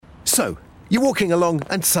So, you're walking along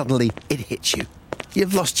and suddenly it hits you.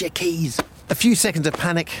 You've lost your keys. A few seconds of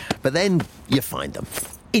panic, but then you find them.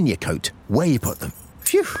 In your coat, where you put them.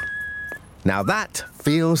 Phew. Now that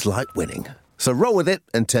feels like winning. So roll with it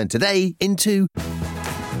and turn today into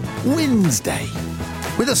Wednesday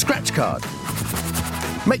with a scratch card.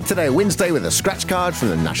 Make today a Wednesday with a scratch card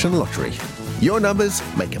from the National Lottery. Your numbers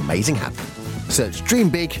make amazing happen. Search Dream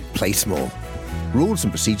Big, Play Small. Rules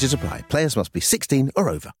and procedures apply. Players must be 16 or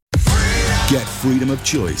over. Get freedom of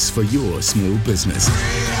choice for your small business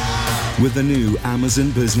with the new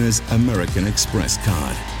Amazon Business American Express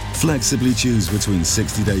card. Flexibly choose between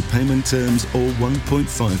 60-day payment terms or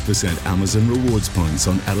 1.5% Amazon rewards points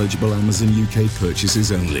on eligible Amazon UK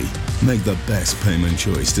purchases only. Make the best payment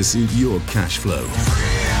choice to suit your cash flow.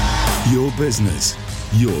 Your business,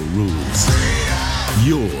 your rules.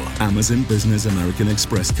 Your Amazon Business American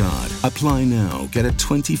Express card. Apply now. Get a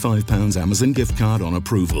 £25 Amazon gift card on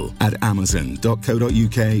approval at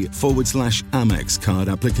amazon.co.uk/Amex card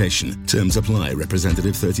application. Terms apply.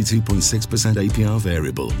 Representative 32.6% APR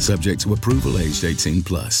variable. Subject to approval, aged 18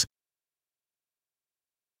 plus.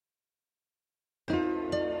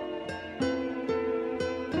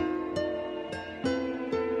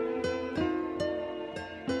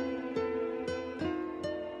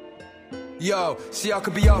 Yo, see I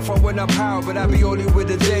could be out front when I'm power, but I be only with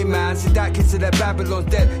the J man. See that kid to that Babylon's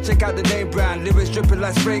dead. Check out the name brand, lyrics dripping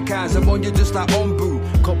like spray cans. I'm on you just like Ombu.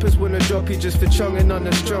 Coppers wanna drop you just for chunging on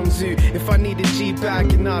the strong zoo. If I need a G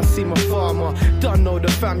bag, you know I see my farmer. Don't know the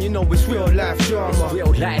fam, you know it's real life drama. It's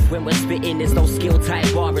real life when we're spitting, there's no skill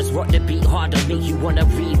type bars. Rock the beat harder, make you wanna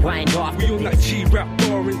rewind off. We on that G-rap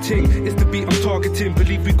barring ting. It's the beat I'm targeting.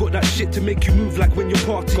 Believe we got that shit to make you move like when you're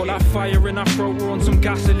partying. Got that fire in our throat, we're on some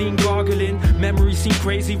gasoline gargling. Memories seem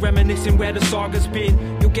crazy, reminiscing where the saga's been.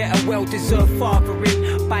 You'll get a well-deserved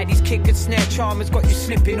fathering. By these kick and snare charmers, got you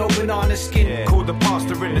slipping on banana skin. Yeah. Call the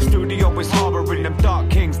pastor in the studio, is harbouring them dark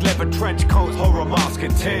kings, leather trench coats, horror mask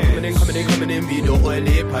and tears. Coming in, we don't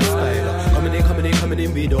oily past style. Coming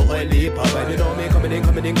in, we don't oily past. You know me, coming in,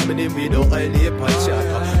 we don't oily past chat.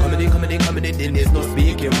 Coming in, then there's no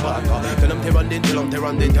speaking back. Tell them to run in, tell them to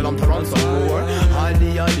run some more.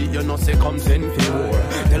 Ali, you know say come send for war.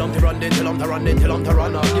 Tell them to run in, tell them to run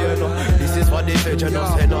again. This is what they fetch and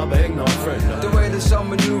us and I beg no friend. The way that some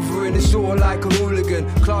maneuvering is sort of like a hooligan.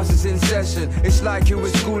 Class is in session, it's like you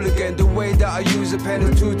in school again. The way that I use a pen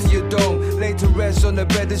is two to your dome. Lay to rest on the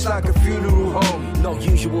bed, it's like a funeral home. No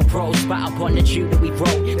usual pros, spat up on the tune that we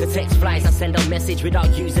wrote. The text flies, I send a message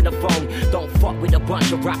without using the phone. Don't fuck with a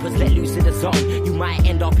bunch of rappers, let loose in the zone. You might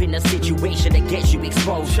end up in a situation that gets you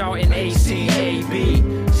exposed. Shouting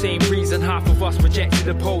ACAB, same reason half of us rejected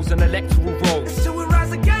the polls and electoral roll. Still we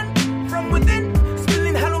rise again from within,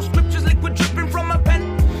 spilling hello scriptures, liquid dripping from my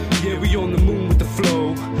pen. Yeah, we on the moon with the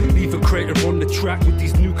flow. Leave a crater on the track with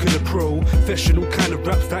these nuclear professional kind of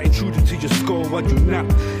raps that intrude into your skull while you nap.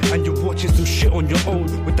 And you're watching some shit on your own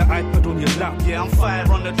with the iPad on your lap. Yeah, I'm fire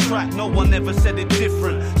on the track, no one ever said it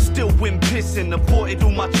different. Still win pissing, aborted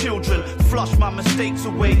all my children. Flush my mistakes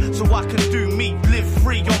away so I can do me. Live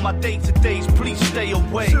free on my day-to-days, please stay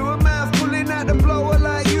away. So a mouth pulling out the blower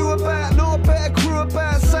like you about. No better crew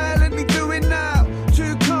about, silently doing now.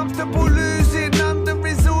 Too comfortable losing, under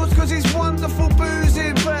resource cause it's wonderful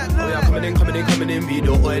boozing. But no. Coming in, we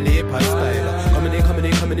don't oily past style. Coming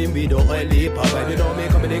in, we don't oily past. You know me,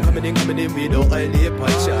 coming in, we don't oily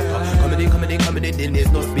past chat. Coming in, then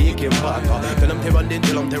there's no speaking back. Tell them to run in,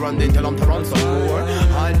 tell them to run some more.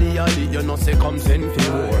 Ali, you know say come send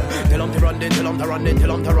for war. Tell them to run in, tell them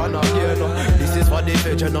to run again. This is what they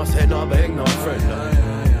fetch and us and I beg no friend.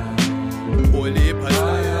 Oily past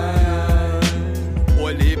style.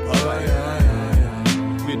 Oily past.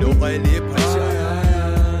 We don't oily past chat.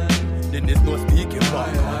 Then there's no speaking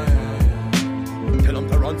back. Tell them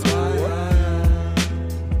to run some more.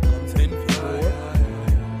 Come send for more.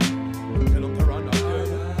 Tell them to run again.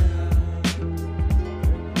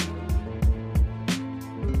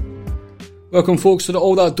 Welcome, folks, to the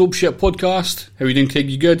All That Dope Shit podcast. How are you doing, Craig?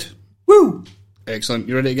 You good? Woo! Excellent.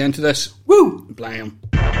 You ready to get into this? Woo! Blam.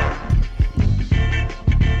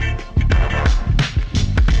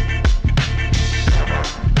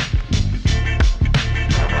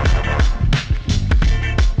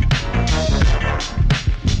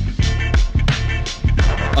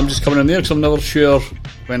 I'm just coming in there because I'm never sure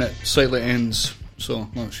when it slightly ends, so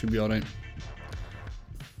that should be alright.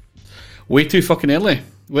 Way too fucking early.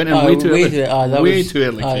 Went in way too early. Way too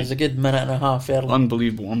early. It was a good minute and a half early.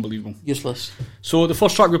 Unbelievable. Useless. So the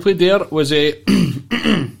first track we played there was a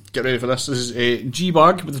get ready for this. This is a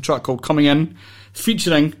G-Bag with a track called Coming In,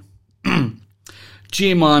 featuring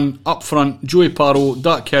J-Man, Up Front, Joey Parrow,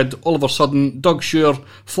 Dat Kid, Oliver Sudden, Doug Shure,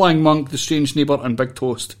 Flying Monk, The Strange Neighbour, and Big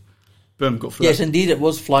Toast. Boom, got through Yes, it. indeed, it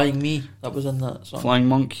was Flying Me that was in that song. Flying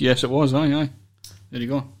Monk, yes it was, aye. There you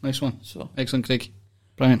go, nice one. So, excellent, Craig.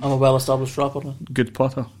 Brilliant. I'm a well-established rapper now. Good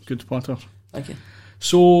potter. Thank you.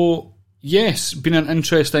 So, yes, been an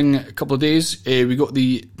interesting couple of days. We got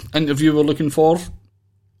the interview we're looking for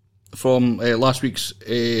from last week's...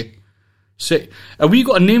 have we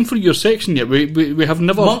got a name for your section yet? We have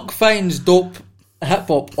never... Monk finds dope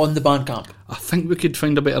hip-hop on the Bandcamp. I think we could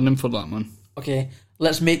find a better name for that, man. Okay,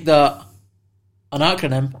 let's make that an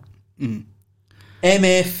acronym.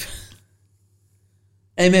 MF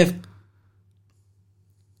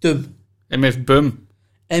Doom. MF Boom.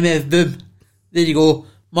 MF Boom. There you go.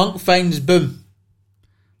 Monk finds boom.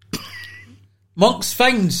 Monks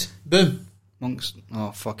finds boom. Monks.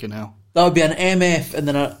 Oh, fucking hell. That would be an MF and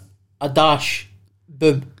then a dash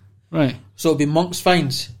boom. Right. So it would be Monks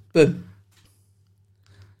finds boom.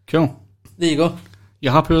 Cool. There you go.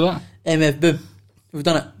 You happy with that? MF boom. We've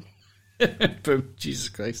done it. Boom. Jesus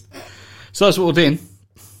Christ. So that's what we're doing.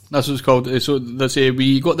 That's what it's called. So let's say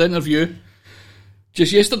we got the interview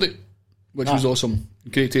just yesterday, which was awesome.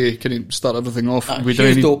 Great to kind of start everything off. She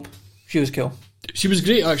was dope. She was cool. She was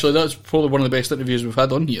great, actually. That's probably one of the best interviews we've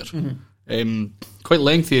had on here. Quite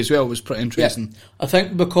lengthy as well. It was pretty interesting. Yeah. I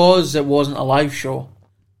think because it wasn't a live show,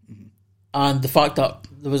 and the fact that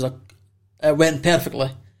there was it went perfectly.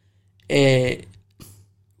 It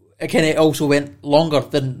kind of also went longer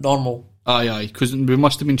than normal. Aye, because we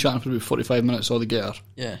must have been chatting for about 45 minutes altogether.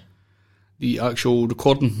 Yeah. The actual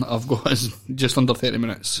recording I've got is just under 30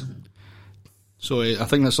 minutes. So I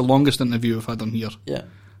think that's the longest interview we've had on here. Yeah.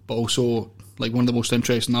 But also, like, one of the most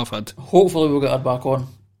interesting I've had. Hopefully we'll get her back on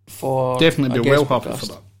for... Definitely be well happy for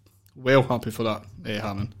that. Well happy for that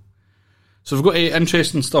happening. So we've got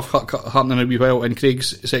interesting stuff happening a wee while in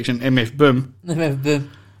Craig's section, MF Boom. MF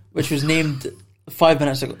Boom, which was named 5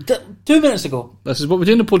 minutes ago. 2 minutes ago. This is what we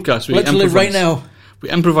do in the podcast. We literally improvise. Right now. We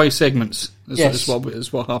improvise segments. Yes.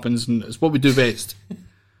 It's what happens, and it's what we do best.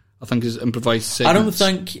 I think is improvise segments. I don't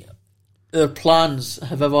think our plans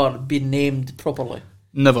have ever been named properly.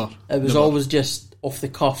 Never. It was always just off the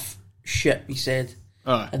cuff shit we said.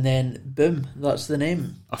 Aye. And then boom, that's the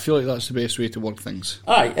name. I feel like that's the best way to work things.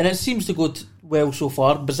 Aye, and it seems to go well so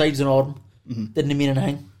far. Besides the norm, didn't mean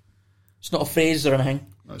anything. It's not a phrase or anything.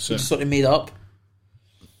 That's we it. just sort of made it up.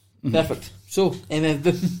 Perfect. So MF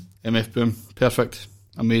Boom. MF Boom, perfect,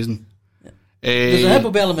 amazing. Yeah. There's a hip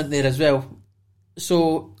hop element there as well,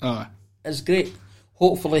 so it's great.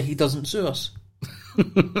 Hopefully he doesn't sue us.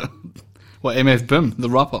 What, MF Boom, the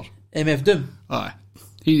rapper? MF Doom. Aye.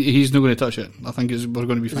 He's not going to touch it. I think we're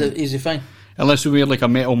going to be fine. Is he fine? Unless we wear like a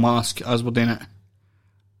metal mask as we're doing it.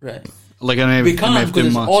 Right. Like an we can't MF because Doom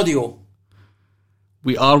it's mask. audio.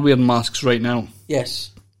 We are wearing masks right now.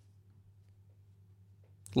 Yes.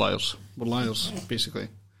 Liars. We're liars, basically.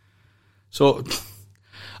 So,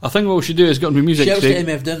 I think what we should do is get on with music. Shouts to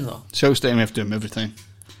MF Doom though. Shouts to MF Doom every time.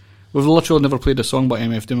 We've literally never played a song by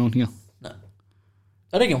MF Doom on here. No.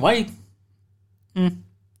 I reckon why?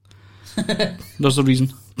 There's a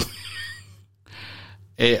reason.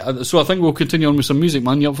 So I think we'll continue on with some music,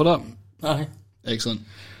 man. You up for that? Aye. Excellent.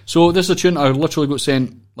 So this is a tune I literally got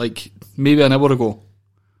sent like maybe an hour ago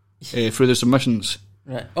through the submissions.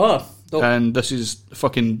 Right. Oh, dope. And this is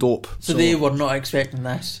fucking dope. So they were not expecting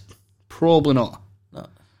this? Probably not. No.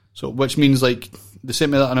 So which means like they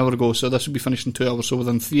sent me that an hour ago, so this will be finished in 2 hours. So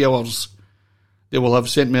within 3 hours they will have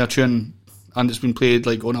sent me a tune and it's been played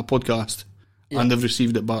like on a podcast and they've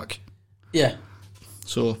received it back. Yeah.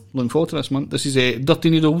 So looking forward to this, man. This is Dirty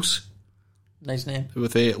Needles. Nice name.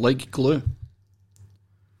 With Like Glue.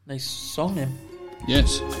 Nice song name.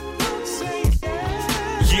 Yes.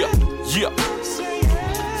 Yeah.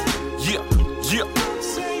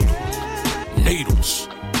 Needles.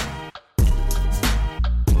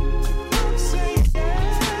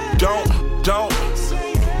 Don't.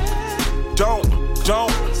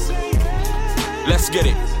 Let's get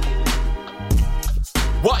it.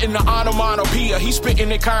 What in the onomatopoeia? He's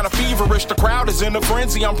spitting it kind of feverish. The crowd is in a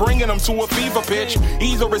frenzy. I'm bringing him to a fever pitch.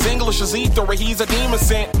 Either his English is ether or he's a demon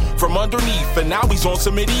sent from underneath. And now he's on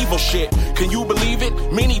some medieval shit. Can you believe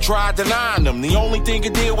it? Many tried denying him. The only thing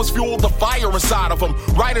it did was fuel the fire inside of him.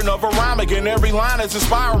 Write another rhyme again. Every line is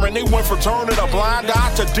inspiring. They went from turning a blind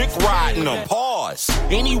eye to dick riding them. Pause. Pause.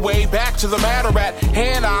 Anyway, back to the matter at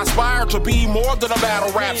hand. I aspire to be more than a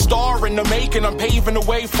battle rap star in the making. I'm paving the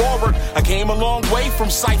way forward. I came a long way from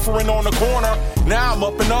ciphering on the corner. Now I'm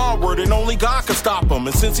up and onward, and only God can stop him.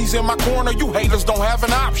 And since he's in my corner, you haters don't have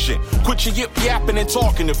an option. Quit your yip yapping and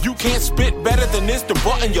talking. If you can't spit better than this, then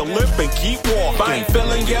button your lip and keep walking. If I ain't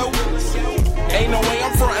feeling you, ain't no way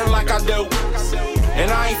I'm frontin' like I do. And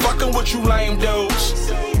I ain't fucking with you lame dudes.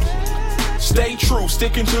 Stay true,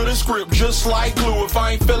 sticking to the script just like glue. If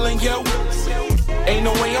I ain't feeling you, ain't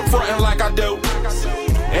no way I'm frontin' like I do.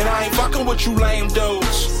 And I ain't fucking with you lame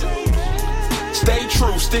dudes. Stay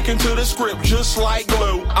true, sticking to the script just like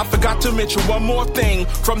glue. I forgot to mention one more thing.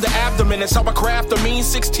 From the abdomen, it's how I craft a mean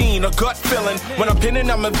 16, a gut feeling. When I'm pinning,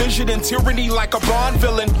 I'm envisioning tyranny like a Bond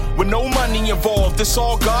villain. With no money involved, it's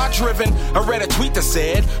all God-driven. I read a tweet that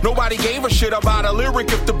said, nobody gave a shit about a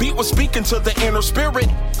lyric if the beat was speaking to the inner spirit.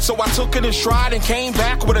 So I took it in stride and came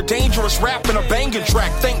back with a dangerous rap and a banging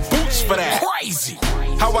track. Thank Boots for that. Crazy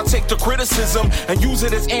how I take the criticism and use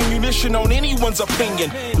it as ammunition on anyone's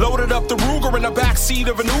opinion. Loaded up the Ruger in the backseat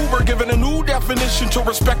of an Uber, giving a new definition to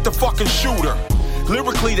respect the fucking shooter.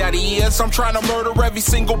 Lyrically, that is, I'm trying to murder every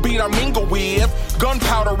single beat I mingle with.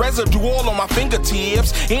 Gunpowder residue all on my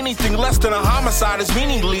fingertips. Anything less than a homicide is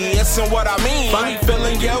meaningless. And what I mean, if I ain't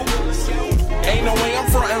feeling you, ain't no way I'm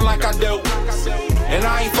frontin' like I do. And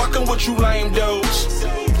I ain't fucking with you lame dudes.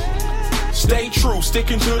 Stay true,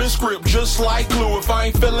 sticking to the script just like glue. If I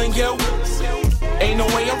ain't feeling you, ain't no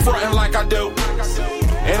way I'm frontin' like I do.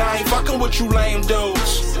 And I ain't fucking with you lame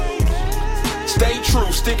dudes. Stay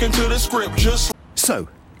true, sticking to the script just. So,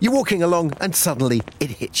 you're walking along and suddenly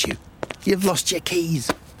it hits you. You've lost your keys.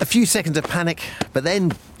 A few seconds of panic, but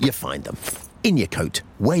then you find them. In your coat,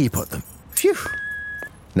 where you put them. Phew.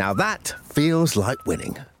 Now that feels like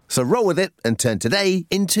winning. So roll with it and turn today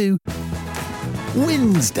into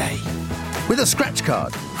Wednesday with a scratch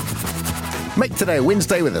card. Make today a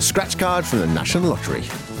Wednesday with a scratch card from the National Lottery.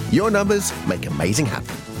 Your numbers make amazing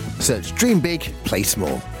happen. Search Dream Big, Play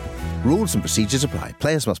Small. Rules and procedures apply.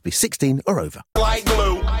 Players must be 16 or over. Like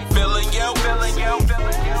glue, feeling you,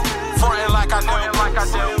 frontin' like I do,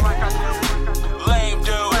 lame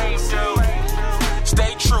dude,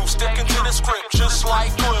 stay true, sticking to the script just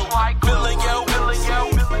like glue, feeling you,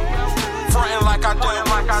 frontin' like I do,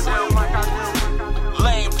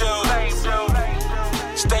 lame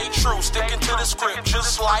dude, stay true, sticking to the script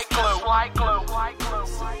just like glue.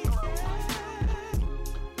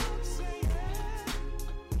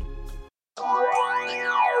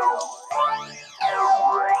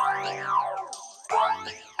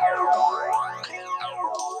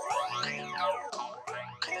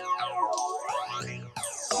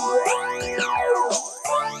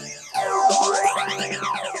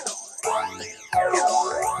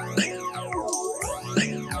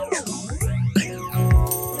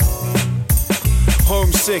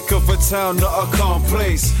 Homesick of a town that I can't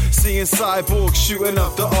place. Seeing cyborgs shooting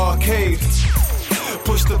up the arcade.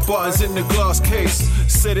 Push the buttons in the glass case.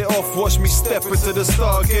 Set it off, watch me step into the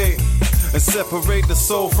Stargate. And separate the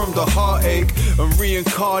soul from the heartache. And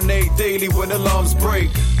reincarnate daily when alarms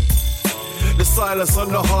break. The silence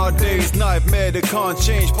on the hard days. Nightmare that can't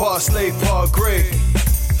change, part slave, part grey.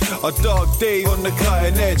 A dark day on the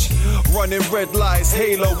cutting edge. Running red lights,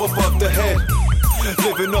 halo above the head.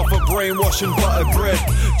 Living off of brainwashing buttered bread.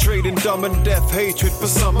 Trading dumb and deaf hatred for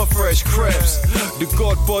summer fresh crepes. The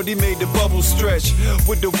god body made the bubble stretch.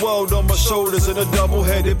 With the world on my shoulders and a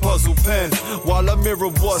double-headed puzzle pen. While I mirror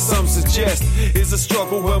what some suggest is a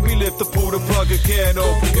struggle when we live to pull the plug again.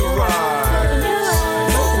 Open your eyes.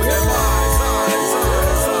 Open them eyes.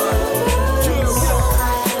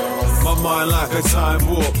 My mind like a time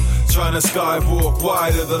warp. Trying to skywalk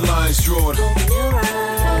wider the lines drawn.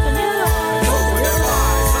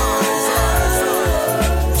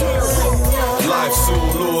 Life's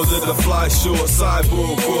all ordered to fly short.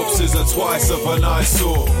 Cyborg corpses are twice of an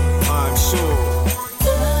eyesore, I'm sure.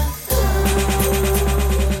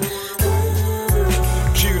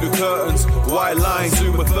 Cue the curtains, white lines,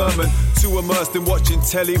 Uma Thurman. Too immersed in watching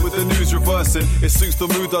telly with the news reversing. It suits the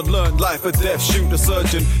mood I'd learned. Life or death, shoot the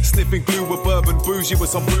surgeon. Sniffing glue with bourbon, bougie with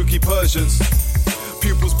some bookie Persians.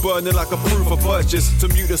 Pupils burning like a proof of purchase. To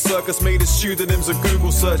mute the circus made its pseudonyms and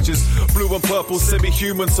Google searches. Blue and purple,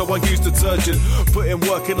 semi-human, so I use detergent. Put him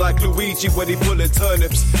working like Luigi when he pulling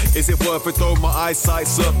turnips. Is it worth it though? My eyesight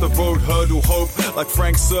surf the road, hurdle hope. Like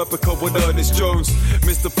Frank Serpico with Ernest Jones.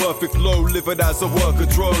 Mr. Perfect Low, living as a worker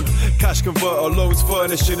drone. Cash converter loans,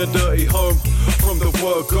 furnishing a dirty home. From the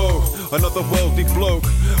word go, another wealthy bloke.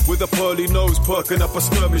 With a pearly nose, perking up a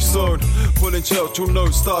skirmish zone. Pulling Churchill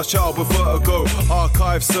notes, star child with vertigo. Archive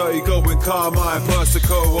 5:30 going Carmine,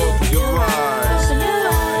 Persico, open your eyes. Open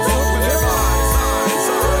your eyes.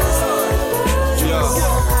 Yeah.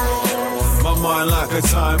 My mind like a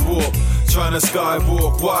time warp, trying to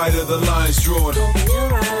skywalk, wide are the lines drawn. Open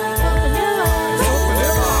your eyes. Open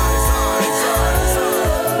your eyes.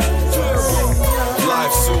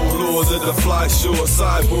 Life's all laws of the fly short,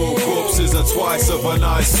 sidewalk corpses are twice of an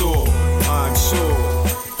eyesore, I'm sure.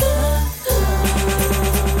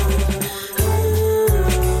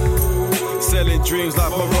 Selling dreams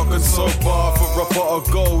like Moroccan soap bar for a pot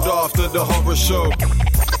of gold after the horror show.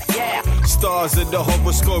 Stars in the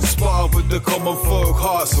horoscope spar with the common folk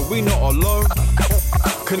heart, so we not alone.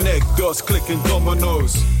 Connect dots, clicking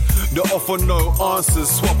dominoes. The offer no answers,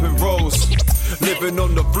 swapping roles. Living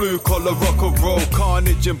on the blue collar rock and roll,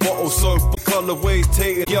 carnage and bottle soap. Colorways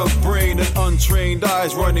taking young brain and untrained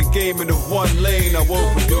eyes, running game in the one lane. Now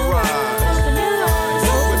open your eyes.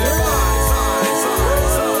 Open your eyes.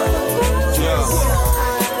 Yeah.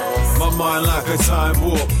 My mind like a time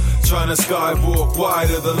warp, trying to skywalk, wide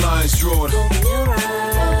are the lines drawn. Open your eyes.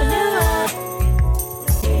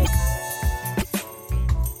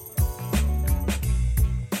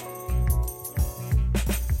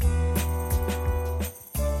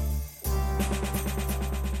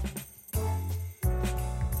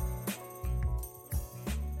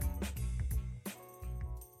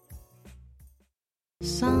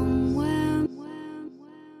 Somewhere,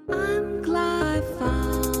 I'm glad I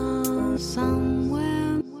found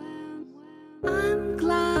somewhere. I'm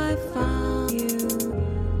glad I found you.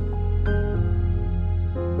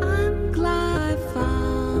 I'm glad I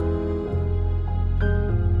found.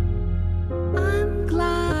 I'm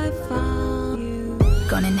glad I found you.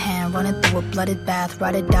 Gun in hand, running through a blooded bath.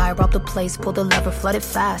 Ride or die, rob the place, pull the lever, flood it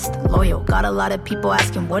fast. Loyal, got a lot of people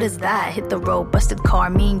asking, what is that? Hit the road, busted car,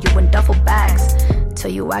 me and you in duffel bags. Till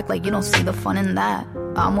you act like you don't see the fun in that.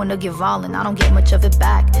 I'm one to give all and I don't get much of it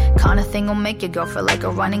back. Kinda thing will make your girl feel like a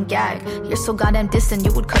running gag. You're so goddamn distant,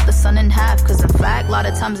 you would cut the sun in half. Cause in fact, a lot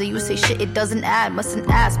of times that you say shit, it doesn't add. Mustn't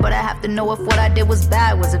ask, but I have to know if what I did was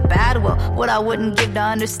bad. Was it bad? Well, what I wouldn't give to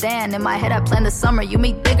understand. In my head I planned the summer, you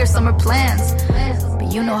make bigger summer plans.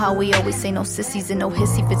 But you know how we always say no sissies and no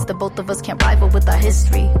hissy fits. The both of us can't rival with our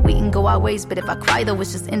history. We can go our ways, but if I cry though,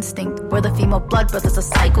 it's just instinct. We're the female blood brothers of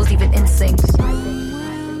cycles, even in sync.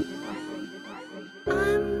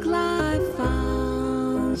 I'm glad I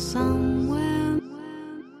found somewhere.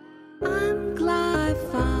 I'm glad I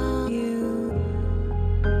found you.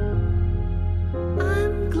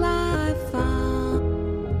 I'm glad I found.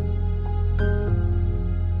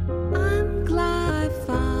 I'm glad I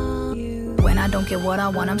found you. When I don't get what I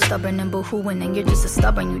want, I'm stubborn and boo-hooing. And you're just as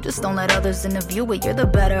stubborn, you just don't let others interview it. You're the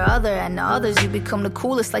better other, and the others, you become the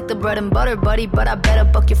coolest. Like the bread and butter, buddy, but I better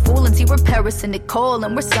buck your fool. And see, we're Paris and Nicole,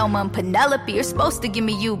 and we're Selma and Penelope. You're supposed to give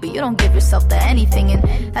me you, but you don't give yourself to anything. And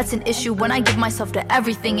that's an issue when I give myself to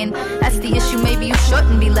everything. And that's the issue, maybe you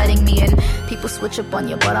shouldn't be letting me in. People switch up on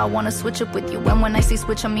you, but I wanna switch up with you. And when I say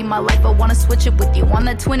switch, I mean my life, I wanna switch it with you. On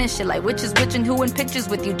that twin and shit, like which is which and who in pictures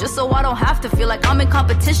with you. Just so I don't have to feel like I'm in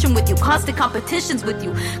competition with you. Constant competitions with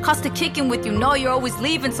you, constant kicking with you. No, you're always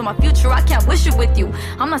leaving, so my future, I can't wish it with you.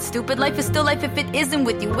 I'm not stupid, life is still life if it isn't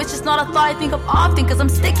with you. Which is not a thought I think of often, cause I'm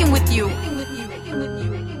sticking with you.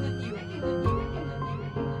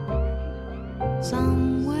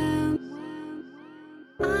 Somewhere,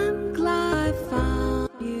 I'm glad I found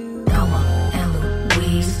you. Thelma and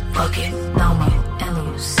Louise, fuck it. Thelma and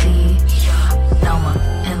Lucy, Thelma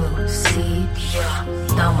and Lucy,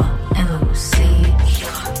 Thelma and Lucy,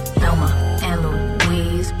 Thelma and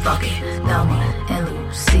Louise, fuck it. Thelma and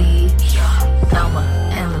Lucy, Thelma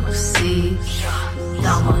and Lucy,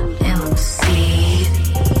 Thelma and Lucy.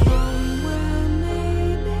 Somewhere,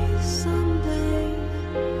 maybe someday,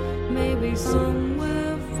 maybe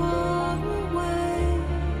somewhere far away,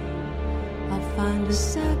 I'll find a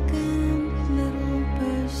second little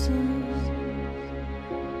person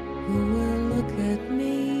who will look at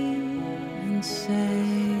me and say,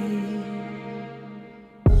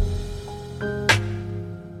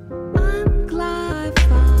 I'm glad I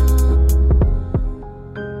found.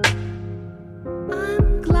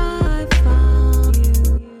 I'm glad I found you.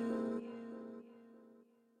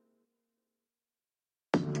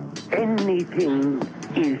 Anything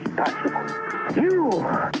is possible.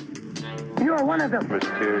 You are one of them.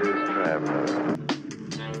 Mysterious traveler.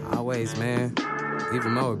 Always, man.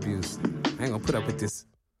 Even more abuse. I ain't gonna put up with this.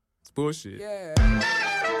 It's bullshit. Yeah.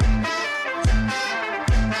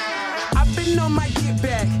 I've been on my get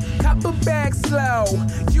back, cop a bag slow.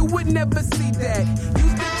 You would never see that.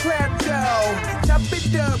 Use the trap though. Chop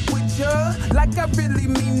it up with ya, like I really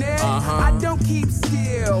mean it. I don't keep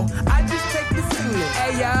still. I just take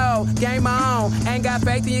Ayo, game on. Ain't got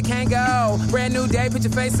faith, then you can't go. Brand new day, put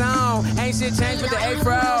your face on. Ain't shit changed with the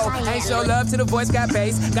afro. Ain't show love to the voice, got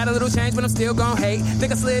bass. Got a little change, but I'm still gon' hate.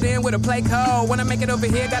 Think I slid in with a play code. Wanna make it over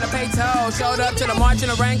here, gotta pay toll. Showed up to the march in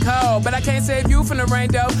the raincoat, but I can't save you from the rain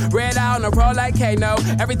though. Red out on the road like Kano.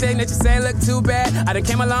 Everything that you say look too bad. I done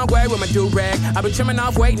came a long way with my do-rag. I been trimming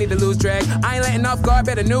off weight, need to lose drag. I ain't letting off guard,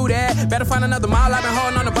 better knew that. Better find another mile, I've been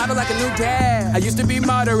holding on the bottle like a new dad. I used to be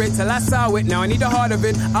moderate till I saw it, now I need the heart of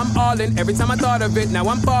it. I'm all in, every time I thought of it, now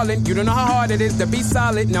I'm falling. You don't know how hard it is to be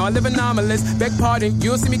solid, now I live anomalous. Beg pardon,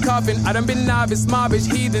 you'll see me coughing. I done been novice,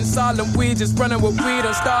 mobbish, heathen, solemn. We just running what we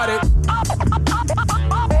done started.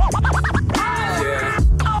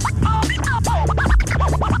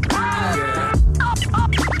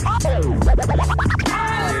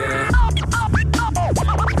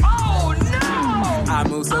 I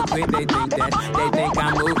move so quick, they think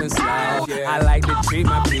I'm moving slow. I like to treat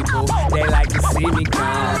my people, they like to see me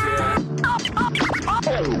come.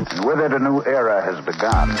 With it, a new era has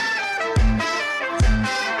begun.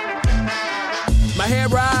 My hair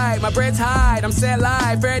right, my bread's hide, I'm set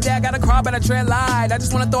live. Fair day, I got a crawl, but I tread light. I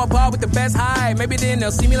just wanna throw a ball with the best high. Maybe then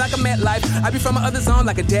they'll see me like a MetLife. I be from my other zone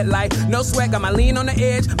like a deadlight. No sweat, got my lean on the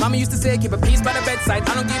edge. Mama used to say, keep a peace by the bedside.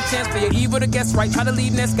 I don't give chance for your evil to guess right. Try to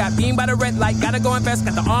leave nest, got beamed by the red light. Gotta go invest,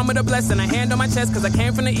 got the arm of the blessed and a hand on my chest. Cause I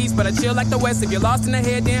came from the east, but I chill like the west. If you're lost in the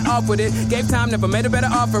head, then off with it. Gave time, never made a better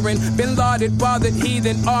offering. Been lauded, bothered,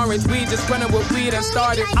 heathen, orange. We just running what we done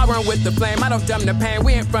started. I run with the flame, I don't dumb the pain.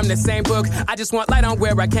 We ain't from the same book. I just want light on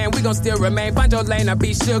where I can. We gon' still remain. Find your lane, I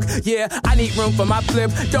be shook. Yeah, I need room for my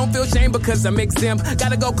flip. Don't feel shame because I'm exempt.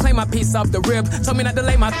 Gotta go claim my piece off the rip. Told me not to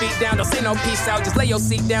lay my feet down. Don't say no peace out. Just lay your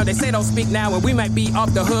seat down. They say don't speak now and we might be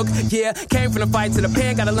off the hook. Yeah, came from the fight to the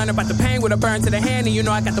pen. Gotta learn about the pain with a burn to the hand. And you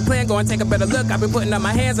know I got the plan. Go and take a better look. I've been putting up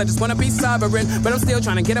my hands. I just wanna be sovereign. But I'm still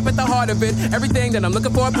trying to get up at the heart of it. Everything that I'm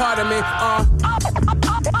looking for a part of me.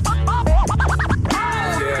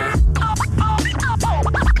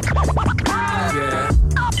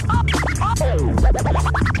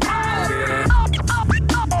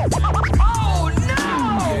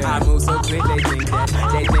 I move so quick,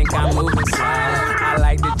 they think I'm moving slow. I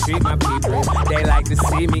like to treat my people, they like to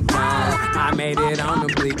see me come. I made it on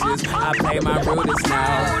the bleachers, I play my rudest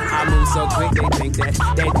now. I move so quick,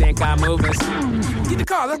 they think I'm moving slow. Get the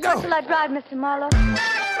car, let's go. Shall I drive, Mr. Marlowe?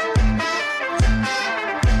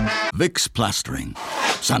 Vic's Plastering,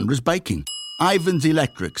 Sandra's Baking, Ivan's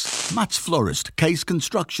Electrics, Matt's Florist, Case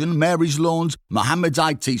Construction, Mary's Lawns, Mohammed's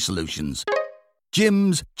IT Solutions.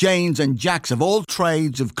 Jims, Janes and Jacks of all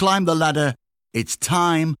trades have climbed the ladder. It's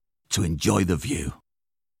time to enjoy the view.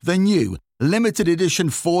 The new limited edition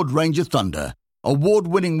Ford Ranger Thunder.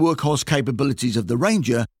 Award-winning workhorse capabilities of the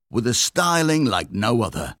Ranger with a styling like no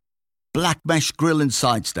other. Black mesh grille and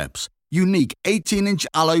side steps. Unique 18-inch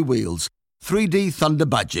alloy wheels. 3D Thunder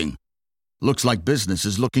badging. Looks like business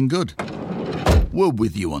is looking good. We're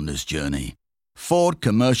with you on this journey. Ford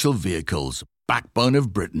Commercial Vehicles. Backbone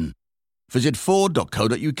of Britain. Visit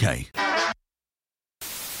Ford.co.uk.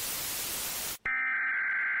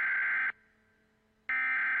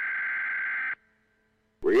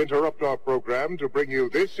 We interrupt our program to bring you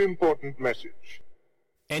this important message.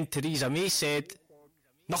 And Theresa May said,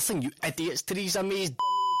 "Nothing, you idiots, Theresa May's."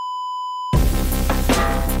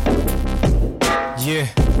 Yeah.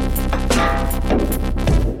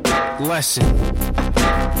 Listen.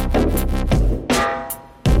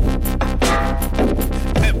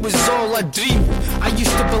 It was all a dream. I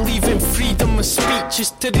used to believe in freedom of speech.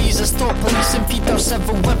 As Theresa stopped police impede our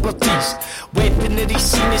civil liberties. Weaponry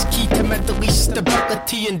seen as key to Middle East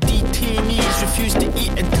stability, and detainees refuse to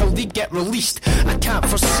eat until they get released. I can't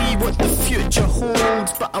foresee what the future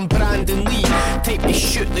holds, but I'm Brandon Lee, type to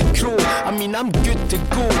shoot the crow. I mean, I'm good to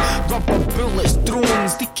go. Rubber bullets,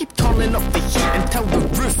 drones, they keep turning up the heat until the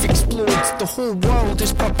roof explodes. The whole world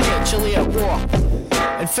is perpetually at war,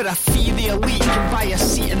 and for a fee the elite can buy a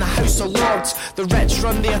seat in the House of Lords. The rich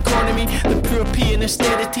run the economy, the poor pay in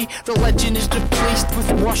austerity. Religion is replaced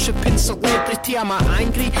with worship and celebrity. Am I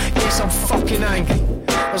angry? Yes, I'm fucking angry.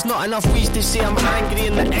 There's not enough ways to say I'm angry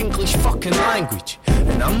in the English fucking language.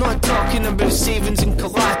 And I'm not talking about savings and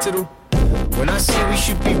collateral when I say we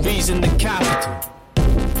should be raising the capital.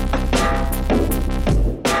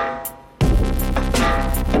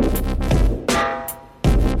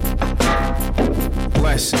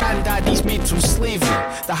 Granddaddies made from slavery.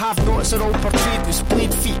 The have-nots are all portrayed with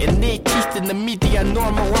splayed feet and nae teeth, in the media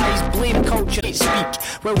normalise blame culture, hate speak,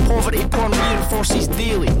 while poverty porn reinforces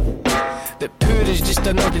daily that poor is just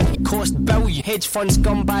another cost billion. Hedge fund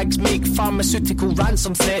scumbags make pharmaceutical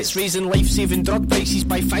ransom threats, raising life-saving drug prices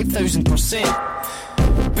by 5,000%.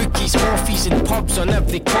 Bookies, morphies and pubs on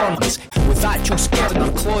every corner, with actual skills in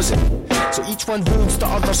their closet. So each one holds the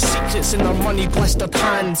other's secrets in their money blistered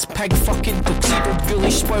hands. Pig fucking tuxedoed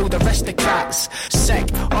ghoulish spoiled aristocrats. Sick,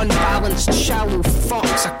 unbalanced, shallow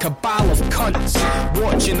fucks, a cabal of cunts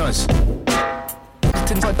watching us.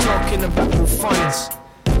 Not talking about no funds.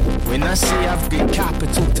 When I say I've got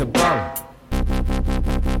capital to burn.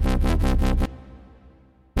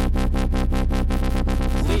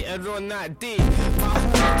 Later on that day, my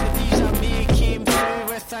homie Theresa May came through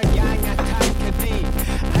with a gang attack a day,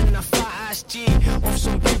 and a fat ass G of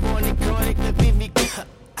some bubonic chronic that made me.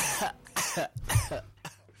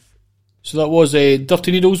 So that was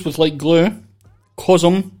Dirty Needles with Like Glue,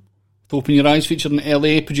 Cosm with Open Your Eyes featured in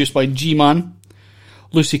LA, produced by G-Man,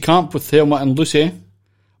 Lucy Camp with Thelma and Lucy,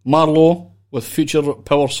 Marlowe with Future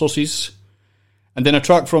Power Sources, and then a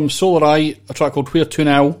track from Solar Eye, a track called Where To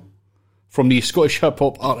Now, from the Scottish Hip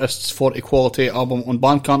Hop Artists for Equality album on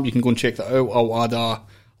Bandcamp. You can go and check that out. I'll add a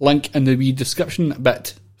link in the wee description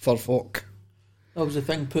bit for folk. That was a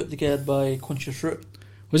thing put together by Conscious Root.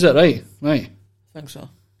 Was it? Right. I think so.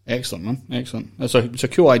 Excellent, man. Excellent. It's a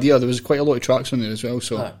cool idea. There was quite a lot of tracks on there as well,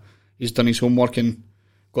 so he's done his homework and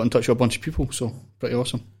got in touch with a bunch of people, so pretty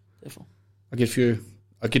awesome. Definitely.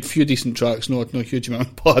 I get few decent tracks, no huge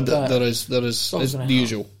amount, but there is the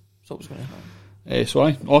usual. So what's going to happen?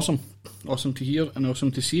 So awesome to hear and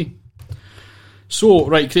awesome to see. So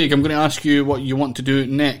right, Craig, I'm going to ask you what you want to do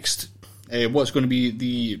next. What's going to be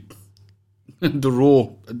the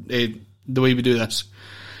row, the way we do this?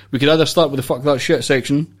 We could either start with the fuck that shit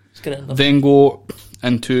section, then go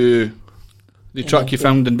into the track you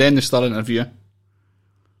found and then the star interview,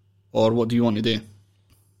 or what do you want to do?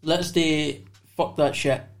 Let's do fuck that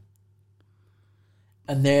shit,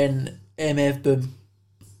 and then MF Boom,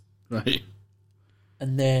 right,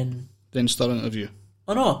 and then star interview.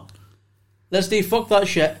 Oh no, let's do fuck that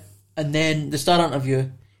shit, and then the star interview,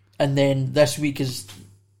 and then this week is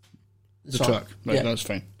the track. Right, yeah. That's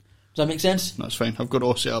fine. Does that make sense? That's fine. I've got it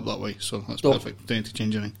all set up that way, so that's perfect. Don't need to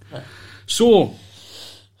change anything. Right. So,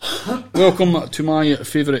 welcome to my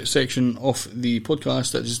favourite section of the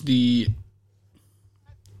podcast. That is the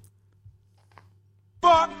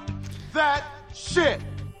fuck that shit.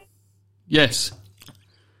 Yes.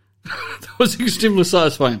 That was extremely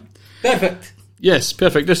satisfying. Perfect. Yes,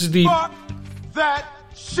 perfect. This is the fuck that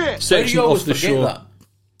shit section of the show. That?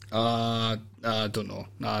 I don't know.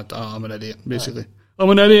 I'm an idiot, basically. Right. I'm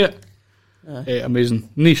an idiot. Amazing.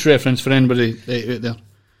 Niche reference for anybody out there.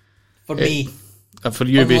 For me. For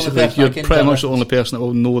you, basically. You're pretty much the only person that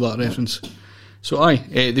will know that reference. So,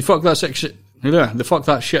 the fuck that section. The fuck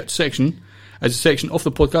that shit section is a section of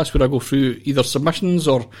the podcast where I go through either submissions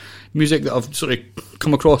or music that I've sort of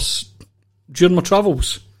come across during my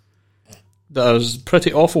travels that is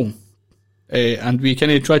pretty awful. And we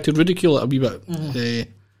kind of try to ridicule it a wee bit.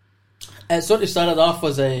 Mm-hmm. It sort of started off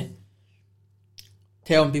as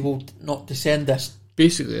telling people not to send this.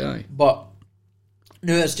 Basically, aye. But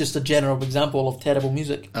now it's just a general example of terrible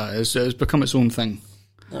music. It's become its own thing.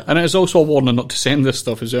 And it is also a warning not to send this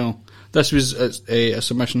stuff as well. This was a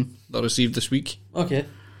submission that I received this week. Okay.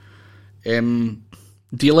 Do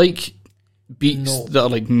you like beats that are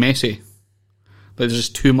like messy? Like there's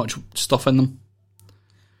just too much stuff in them?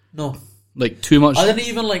 No. Like too much? I didn't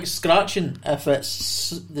even like scratching if it's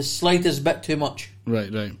the slightest bit too much. Right.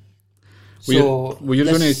 So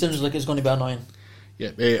this sounds like it's going to be annoying.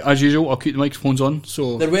 Yeah, as usual, I'll keep the microphones on.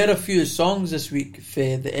 So there were a few songs this week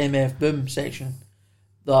for the MF Boom section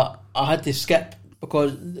that I had to skip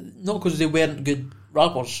because not because they weren't good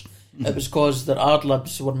rappers, it was because their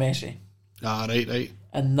ad-libs were messy. Right.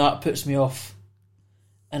 And that puts me off,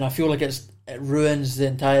 and I feel like it ruins the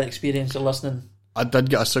entire experience of listening. I did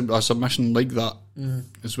get a submission like that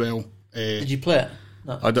as well. Did you play it?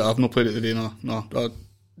 No. I've not played it today. No, I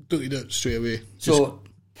deleted it straight away. So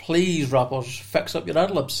please, rappers, fix up your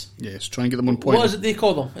ad-libs. Yes, try and get them on point. What is it they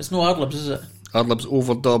call them? It's no ad-libs, is it? Ad-libs,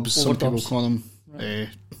 overdubs, some people call them. Right.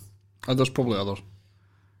 There's probably other.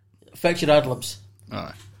 Fix your ad-libs.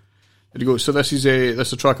 Aye. There you go. So this is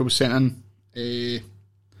a track that was sent in,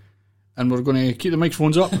 and we're going to keep the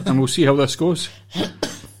microphones up, and we'll see how this goes.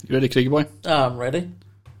 You ready, Craigie boy? I'm ready.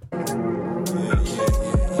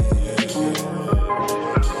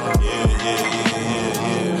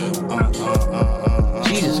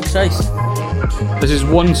 Jesus Christ. This is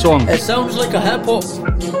one song. It sounds like a hip hop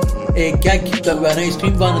gig but with an ice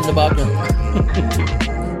cream van in the background.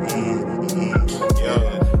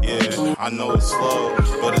 I know it's slow,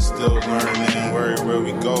 but it's still learning. Where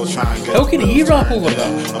we go, trying to get. How can he rap over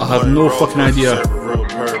that? I have no fucking idea.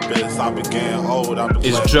 purpose. I began old.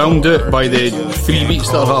 is drowned out by the 3 beats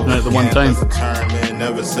that are happening at the one time.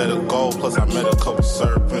 Never set a goal. Plus I met a couple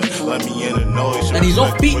serpents. Let me in the noise. And he's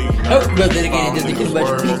offbeat. Oh, well, then again, he didn't get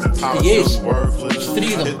which beat he is. There's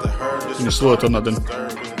 3 of them. Can you slow it on that down?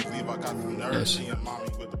 Yes.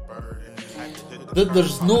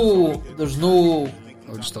 There's no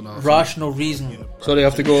rational reason. Sorry, I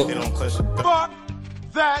have to go. Fuck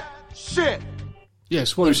that shit.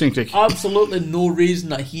 Yes, what are you saying, Craig? Absolutely no reason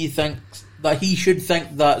that he should think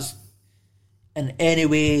that's in any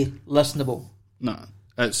way listenable. No,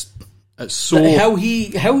 it's so. But how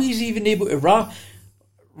he's even able to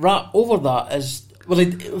rap over that is, well,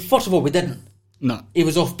 first of all, we didn't. No, he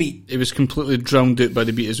was offbeat. It was completely drowned out by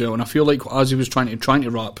the beat as well, and I feel like as he was trying to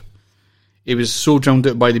rap, he was so drowned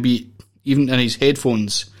out by the beat, even in his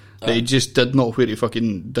headphones, that he just did not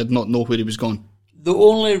know where he was going. The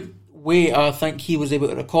only way I think he was able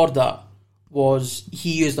to record that was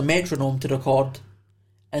he used a metronome to record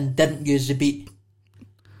and didn't use the beat,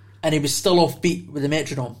 and he was still off beat with the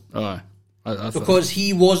metronome. Because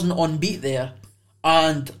he wasn't on beat there,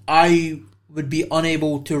 and I would be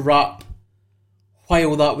unable to rap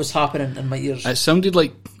while that was happening in my ears. It sounded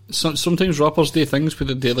like sometimes rappers do things where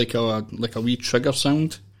they do like a wee trigger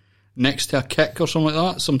sound next to a kick or something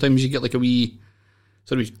like that. Sometimes you get like a wee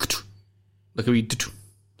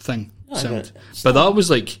thing sound. But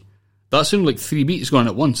that sounded like 3 beats going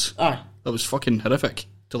at once. Aye. That was fucking horrific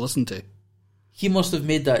to listen to. He must have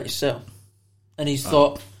made that himself, and he's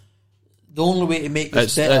thought the only way to make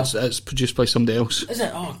this better. It's produced by somebody else. Is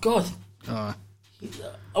it? Oh God! I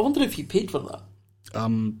wonder if he paid for that.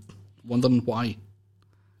 Wondering why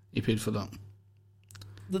he paid for that.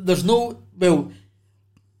 There's no, well,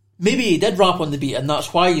 maybe he did rap on the beat and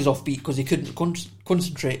that's why he's off beat, because he couldn't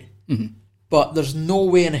concentrate. Mm-hmm. But there's no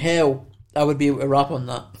way in hell I would be able to rap on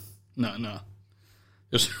that. No.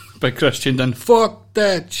 There's Big Chris tuned in. Fuck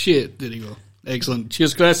that shit. There you go. Excellent.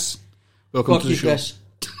 Cheers, Chris. Welcome to the show. Chris.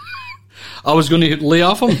 I was going to lay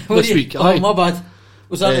off him this week. Oh, my bad.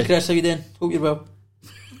 What's happening, Chris? How you doing? Hope you're well.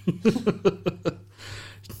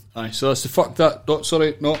 Aye, so that's the fuck that. No,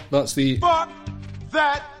 sorry, no, that's the fuck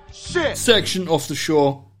that shit section of the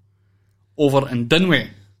show over in Dinway.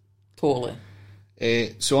 Totally.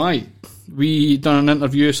 So we done an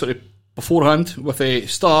interview sort of beforehand with a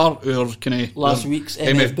Star, our kind of last week's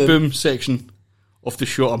MF Boom section of the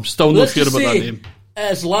show. I'm still not sure about that name.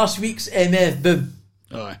 It's last week's MF Boom.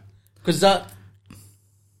 Aye, because that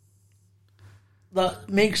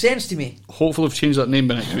makes sense to me. Hopefully we've changed that name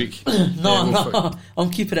by next week. No, I'm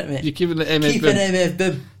keeping it, mate. You're keeping it MF Keeping Boom? MF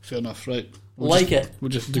Boom. Fair enough, right. We'll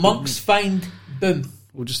just Monks find Boom.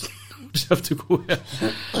 We'll just have to go here.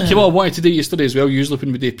 Okay, what I wanted to do yesterday as well, usually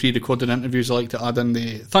when we do pre-recorded interviews, I like to add in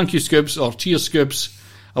the thank you Scoobs or cheers Scoobs.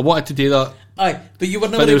 I wanted to do that. Aye, but you were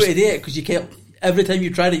never able to do it because you kept, every time you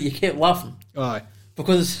tried it, you kept laughing. Aye.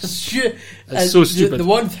 Because it's so stupid. The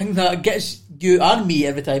one thing that gets you and me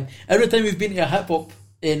every time we've been to a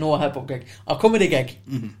hip-hop, gig, a comedy gig,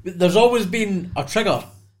 there's always been a trigger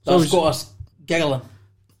that's got us giggling.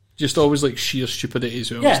 Just always like sheer stupidity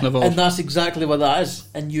as well. Yeah, it's never... and that's exactly what that is,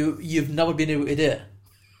 and you've never been able to do it.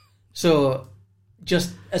 So,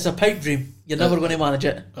 just, it's a pipe dream. You're never going to manage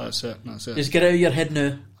it. That's it. Just get it out of your head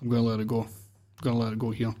now. I'm going to let it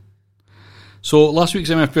go here. So, last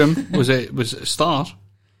week's MF Boom was Star.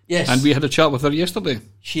 Yes. And we had a chat with her yesterday.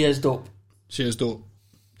 She is dope.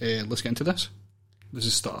 Let's get into this. This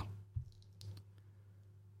is Star.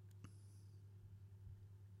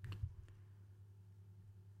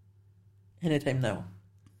 Anytime now.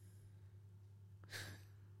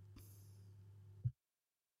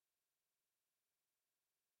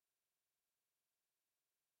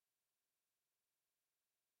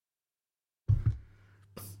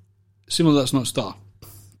 Seemingly that's not Star.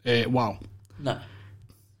 Wow. No.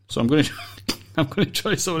 So I'm going to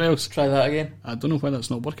try something else. Try that again. I don't know why that's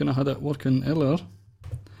not working. I had it working earlier.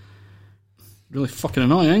 Really fucking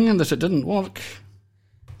annoying, and that it didn't work.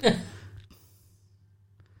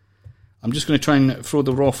 I'm just going to try and throw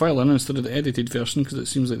the raw file in instead of the edited version, because it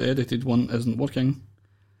seems like the edited one isn't working.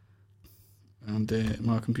 And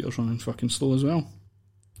my computer's running fucking slow as well.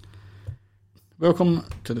 Welcome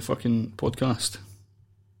to the fucking podcast.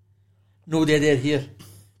 No dead air here.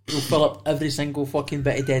 We'll fill up every single fucking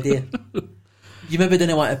bit of dead air. You maybe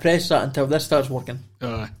didn't want to press that until this starts working.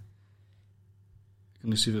 Aye.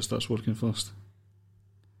 Can you see if it starts working first?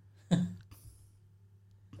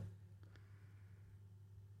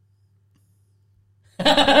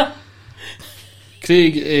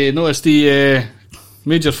 Craig noticed the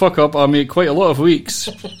major fuck up I made quite a lot of weeks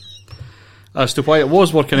as to why it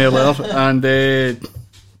was working earlier, and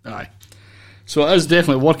aye. So it is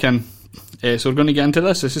definitely working. So we're going to get into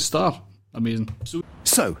this. This is staHHr. Amazing.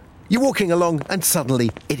 So, you're walking along and suddenly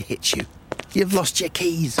it hits you. You've lost your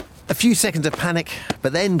keys. A few seconds of panic,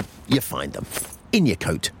 but then you find them. In your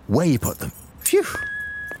coat, where you put them. Phew.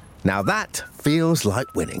 Now that feels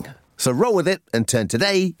like winning. So roll with it and turn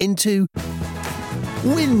today into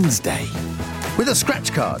Wednesday with a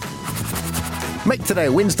scratch card. Make today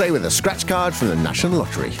a Wednesday with a scratch card from the National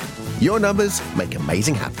Lottery. Your numbers make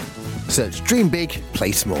amazing happen. Search Dream Big,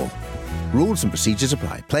 Play Small. Rules and procedures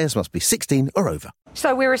apply. Players must be 16 or over.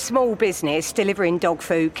 So we're a small business delivering dog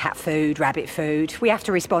food, cat food, rabbit food. We have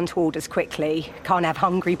to respond to orders quickly. Can't have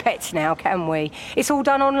hungry pets now, can we? It's all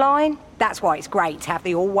done online. That's why it's great to have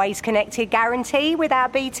the always connected guarantee with our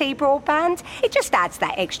BT broadband. It just adds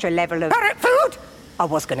that extra level of parrot food. I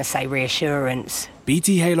was going to say reassurance.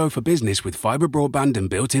 BT Halo for Business with fibre broadband and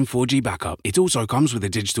built-in 4G backup. It also comes with a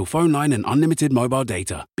digital phone line and unlimited mobile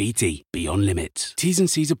data. BT, beyond limits. T's and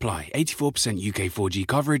C's apply. 84% UK 4G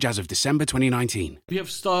coverage as of December 2019. We have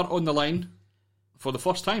staHHr on the line for the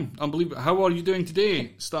first time. Unbelievable. How are you doing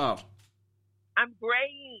today, staHHr? I'm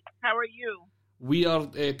great. How are you? We are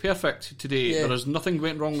perfect today. Yeah. There is nothing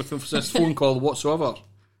went wrong with this phone call whatsoever.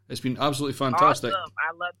 It's been absolutely fantastic. Awesome.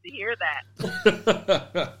 I love to hear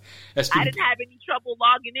that. I didn't have any trouble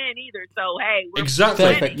logging in either, so hey. We're Exactly.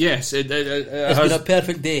 winning. Yes. It's been a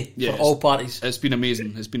perfect day for all parties. It's been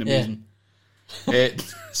amazing. It's been amazing.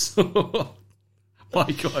 So,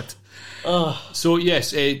 my God. So,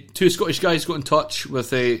 yes, two Scottish guys got in touch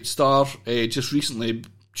with staHHr just recently.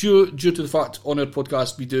 Due to the fact on our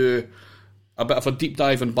podcast we do a bit of a deep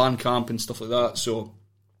dive in Bandcamp and stuff like that. So,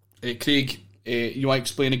 Craig, you might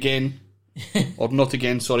explain again, or not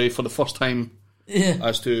again, sorry, for the first time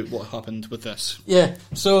as to what happened with this. Yeah,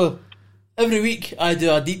 so every week I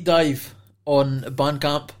do a deep dive on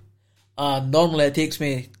Bandcamp, and normally it takes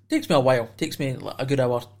me a while. It takes me like a good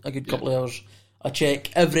hour, a good couple of hours. I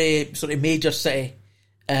check every sort of major city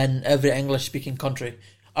in every English-speaking country.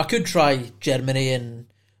 I could try Germany and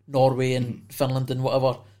Norway and Finland and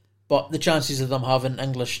whatever, but the chances of them having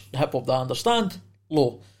English hip-hop that I understand,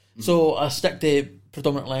 low. So I stick to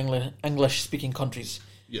predominantly English-speaking countries.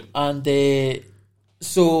 Yeah. And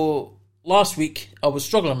so last week I was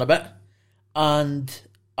struggling a bit, and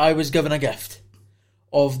I was given a gift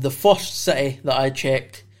of the first city that I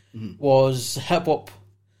checked was hip-hop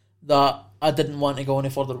that I didn't want to go any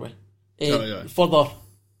further with. Further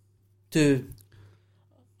to...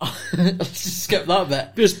 Let's just skip that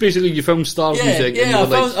bit. Just basically you found staHHr music.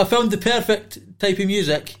 Yeah, I found the perfect type of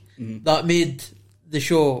music that made the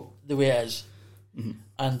show the way it is.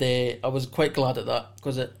 And I was quite glad at that,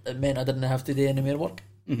 because it meant I didn't have to do any more work.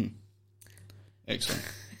 Excellent.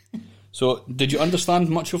 So, did you understand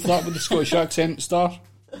much of that with the Scottish accent, staHHr?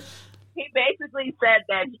 He basically said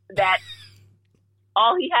that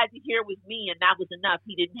all he had to hear was me, and that was enough.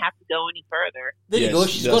 He didn't have to go any further. There you go.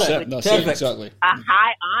 She's got it. That's Perfect. it, exactly. A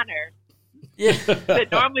high honor. Yeah. That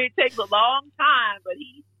normally it takes a long time, but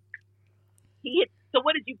he hit. So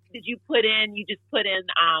what did you put in? You just put in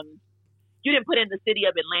you didn't put in the city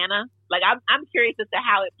of Atlanta. Like I'm curious as to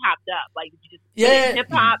how it popped up. Like did you just put in hip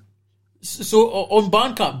hop? So on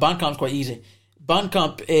Bandcamp's quite easy.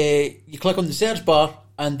 Bandcamp, you click on the search bar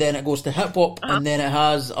and then it goes to hip hop, and then it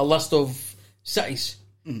has a list of cities.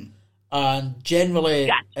 And generally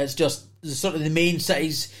it's just sort of the main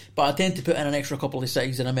cities, but I tend to put in an extra couple of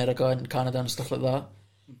cities in America and Canada and stuff like that.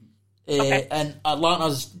 And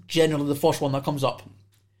Atlanta's generally the first one that comes up.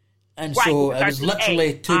 And so it was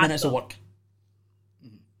literally 2 minutes of work.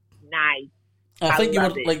 Nice. I think you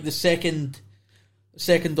were like the second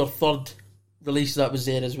or third release that was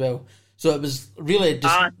there as well. So it was really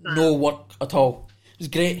just no work at all. It was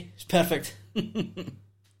great. It's perfect.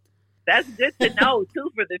 That's good to know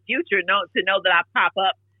too for the future. To know that I pop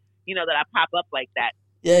up, that I pop up like that.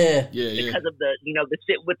 Yeah. Because of the the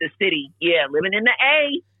shit with the city. Yeah, living in the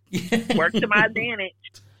A works to my advantage.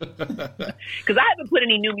 Because I haven't put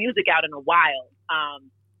any new music out in a while.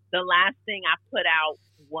 The last thing I put out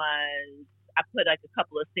was I put like a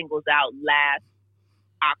couple of singles out last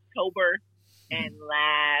October and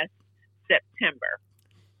last September.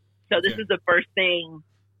 So this is the first thing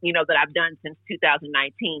that I've done since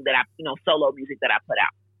 2019 that I solo music that I put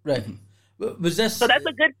out. Right. Was this? So that's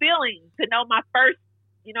a good feeling to know my first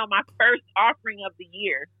offering of the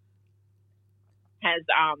year has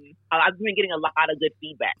I've been getting a lot of good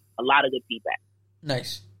feedback.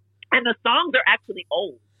 Nice. And the songs are actually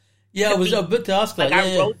old. Yeah, I was about to ask that.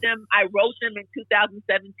 I wrote them in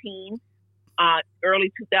 2017,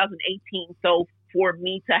 early 2018. So for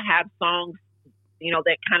me to have songs,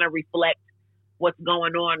 that kind of reflect what's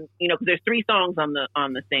going on, you know, because there's 3 songs on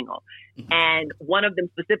the single, and one of them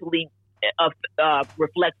specifically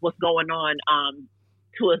reflects what's going on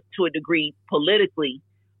to a degree politically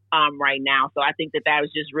right now. So I think that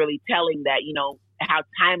was just really telling that, you know, how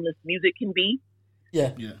timeless music can be.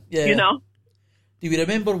 Yeah. You know? Do you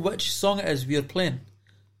remember which song it is we were playing?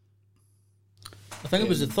 I think it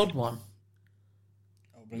was the third one.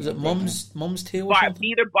 Was it Mum's Tale or something?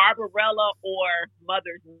 Either Barbarella or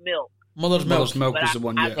Mother's Milk. Mother's Milk was the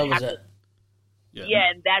one, yeah. That was it.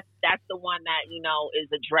 Yeah, and that's the one that, you know, is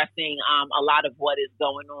addressing a lot of what is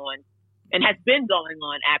going on and has been going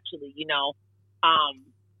on, actually, you know.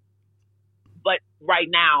 But right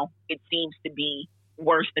now, it seems to be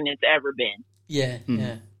worse than it's ever been. Yeah.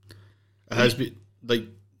 It has been, like,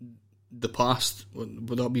 the past, would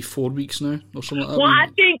that be 4 weeks now or something like that? Well, I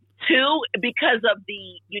think, too, because of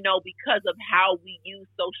how we use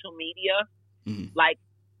social media, like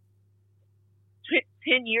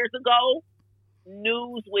 10 years ago,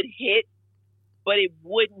 news would hit, but it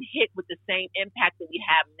wouldn't hit with the same impact that we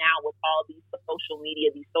have now with all these social media,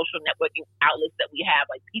 these social networking outlets that we have.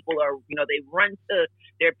 Like, people are, you know, they run to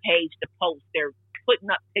their page to post, they're putting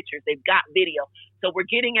up pictures, they've got video. So we're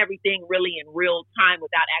getting everything really in real time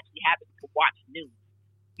without actually having to watch news.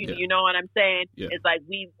 You know what I'm saying? Yeah. It's like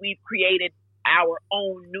we've created our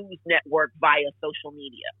own news network via social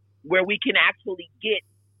media, where we can actually get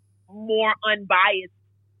more unbiased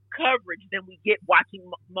coverage than we get watching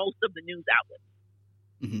most of the news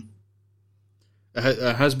outlets.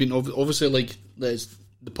 It has been, obviously, like,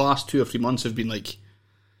 the past 2 or 3 months have been, like,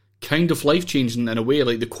 kind of life-changing in a way.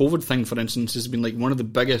 Like, the COVID thing, for instance, has been, like, one of the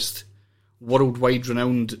biggest worldwide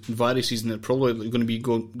renowned viruses, and it's probably going to be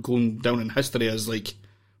going down in history as, like,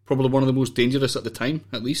 probably one of the most dangerous at the time,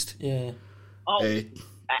 at least. Yeah.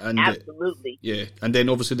 Absolutely. And then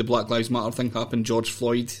obviously the Black Lives Matter thing happened, George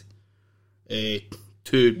Floyd,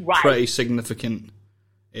 2 pretty significant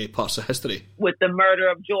parts of history. With the murder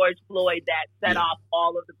of George Floyd that set off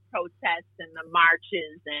all of the protests and the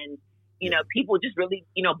marches and, you know, people just really,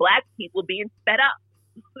 you know, black people being fed up.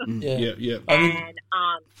 And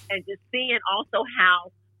just seeing also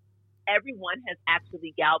how everyone has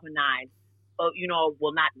actually galvanized. You know,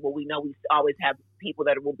 we know we always have people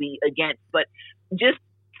that will be against, but just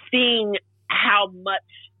seeing how much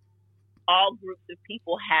all groups of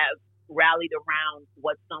people have rallied around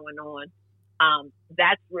what's going on,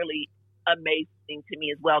 that's really amazing to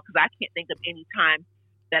me as well, because I can't think of any time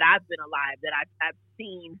that I've been alive that I've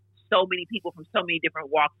seen so many people from so many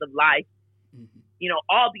different walks of life, you know,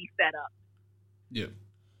 all be fed up. Yeah.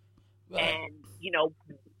 And, you know,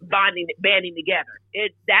 banding together.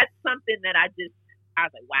 That's something that I was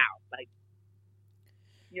like, wow, like,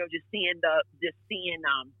 you know, just seeing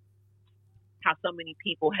how so many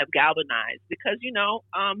people have galvanized, because, you know,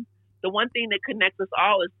 the one thing that connects us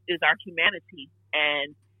all is our humanity.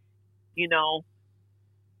 And, you know,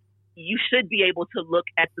 you should be able to look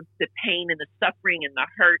at the pain and the suffering and the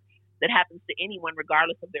hurt that happens to anyone,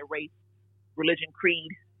 regardless of their race, religion,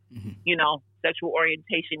 creed, you know, sexual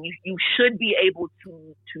orientation. You should be able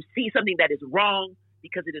to see something that is wrong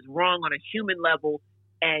because it is wrong on a human level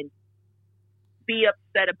and be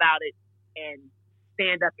upset about it and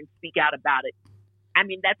stand up and speak out about it. I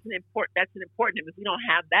mean, that's an important. If we don't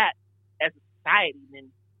have that as a society,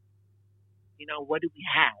 then, you know, what do we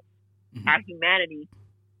have? Our humanity,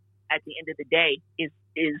 at the end of the day, is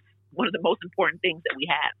one of the most important things that we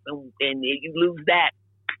have, and if you lose that,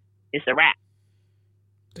 it's a wrap.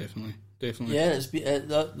 Definitely. Yeah,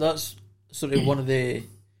 that's sort of one of the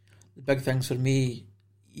big things for me.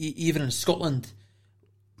 Even in Scotland,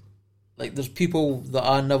 like, there's people that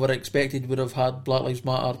I never expected would have had Black Lives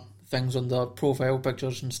Matter things on their profile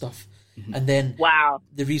pictures and stuff. And then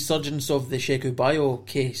the resurgence of the Sheku Bayo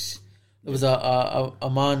case. There was a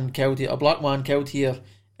man killed here, a black man killed here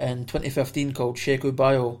in 2015 called Sheku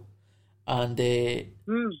Bayo, and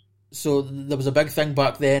so there was a big thing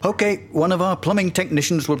back then. Okay, one of our plumbing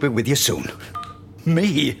technicians will be with you soon.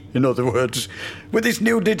 Me, in other words. With this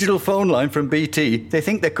new digital phone line from BT, they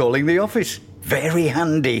think they're calling the office. Very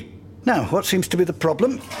handy. Now, what seems to be the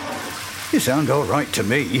problem? You sound all right to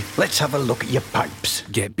me. Let's have a look at your pipes.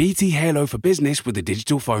 Get BT Halo for business with a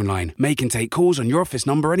digital phone line. Make and take calls on your office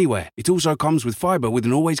number anywhere. It also comes with fibre with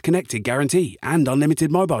an always connected guarantee and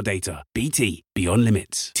unlimited mobile data. BT, beyond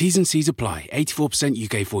limits. T's and C's apply. 84%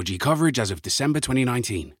 UK 4G coverage as of December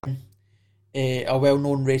 2019. A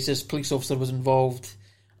well-known racist police officer was involved,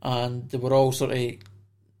 and they were all sort of...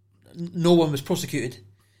 No one was prosecuted.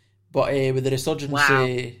 But with the resurgence,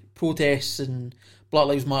 protests and Black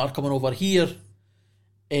Lives Matter coming over here,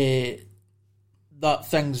 that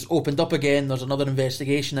thing's opened up again. There's another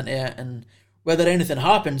investigation into it, and Whether anything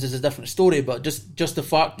happens is a different story, but just the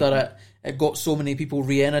fact that it got so many people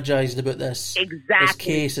re-energized about this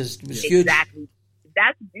case was huge. Exactly.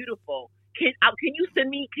 That's beautiful.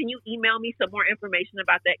 Can you email me some more information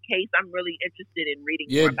about that case? I'm really interested in reading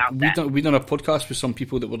more about that. We done a podcast with some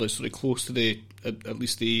people that were sort of close to at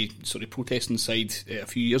least the sort of protesting side a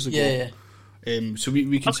few years ago. Yeah. So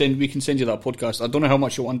we can send you that podcast. I don't know how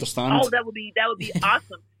much you'll understand. Oh, that would be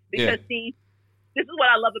awesome. Because see, this is what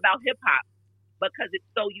I love about hip hop, because it's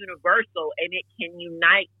so universal and it can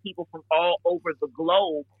unite people from all over the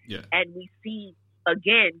globe. Yeah. And we see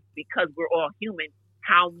again, because we're all human,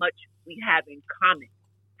 how much we have in common,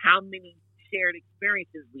 how many shared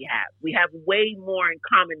experiences we have. We have way more in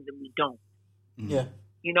common than we don't. Yeah.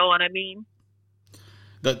 You know what I mean?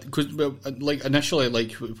 That because like initially,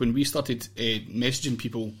 like when we started messaging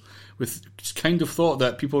people, with kind of thought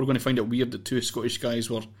that people were going to find it weird that two Scottish guys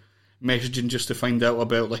were messaging just to find out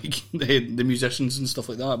about like the musicians and stuff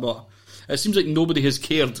like that, but it seems like nobody has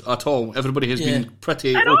cared at all. Everybody has been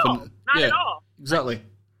pretty Not open. Not at all. Exactly.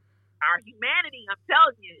 Our humanity, I'm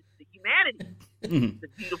telling you, it's the humanity. It's a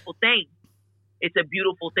beautiful thing. It's a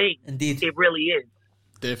beautiful thing. Indeed. It really is.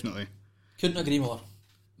 Definitely. Couldn't agree more.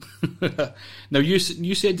 Now, you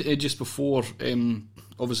said just before,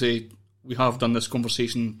 obviously, we have done this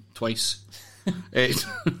conversation twice.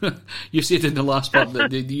 You said in the last part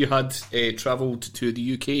that you had travelled to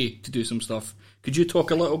the UK to do some stuff. Could you talk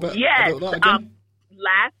a little bit about that again?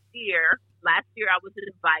 Last year I was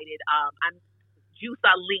invited. I'm Ju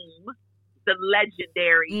Salim, the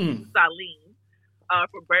legendary Ju Salim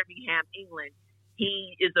from Birmingham, England.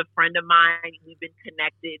 He is a friend of mine. We've been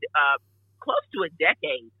connected close to a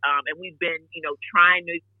decade, and we've been, trying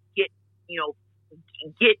to get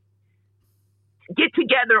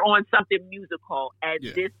together on something musical. And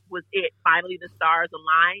this was it. Finally, the stars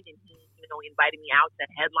aligned, and he, invited me out to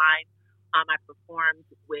headline. I performed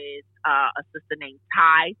with a sister named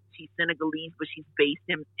Tai. She's Senegalese, but she's based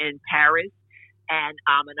in Paris. And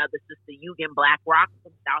another sister, Eugen Blackrock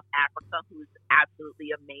from South Africa, who is absolutely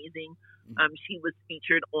amazing. She was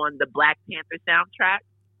featured on the Black Panther soundtrack.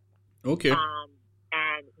 Okay.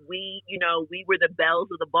 And we were the bells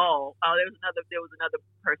of the ball. There was another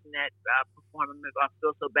person that performed. I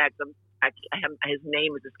feel so bad. His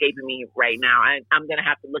name is escaping me right now. I'm gonna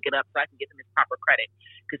have to look it up so I can give him his proper credit,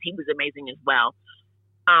 because he was amazing as well.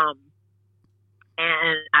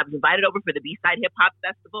 And I was invited over for the B-Side Hip Hop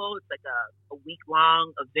Festival. It's like a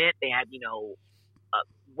week-long event. They have,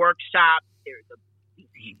 workshops. There's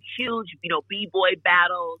huge, B-boy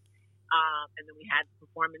battles. And then we had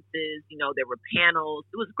performances. There were panels.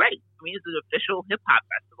 It was great. I mean, it's an official hip-hop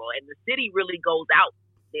festival. And the city really goes out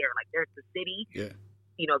there. Like, there's the city. Yeah.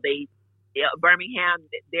 Birmingham,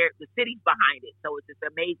 the city's behind it. So it's just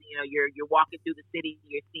amazing. You're walking through the city,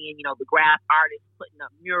 you're seeing, the graph artists putting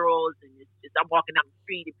up murals, and it's just, I'm walking down the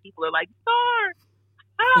street and people are like, Star!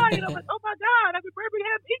 Like, oh my God, I'm in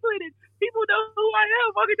Birmingham, England, and people know who I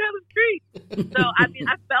am walking down the street. So, I mean,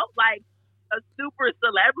 I felt like a super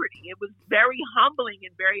celebrity. It was very humbling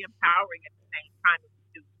and very empowering at the same time.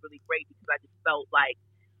 It was really great because I just felt like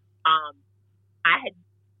I had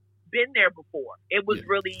been there before. It was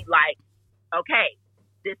really like, okay,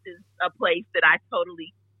 this is a place that I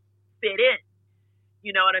totally fit in.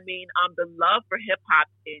 You know what I mean? The love for hip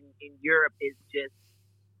hop in Europe is just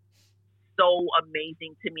so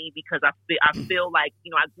amazing to me, because I feel like,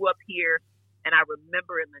 I grew up here, and I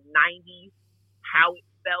remember in the 90s how it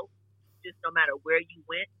felt, just no matter where you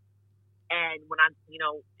went. And when I,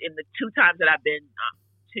 in the two times that I've been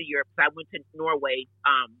to Europe, I went to Norway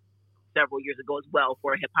several years ago as well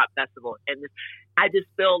for a hip hop festival, and I just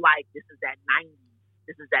feel like this is that 90s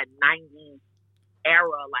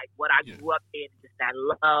era, like what I grew up in, just that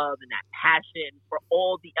love and that passion for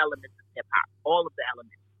all the elements of hip hop, all of the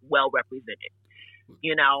elements well represented.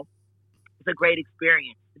 It's a great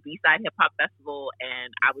experience, the B-Side Hip Hop Festival,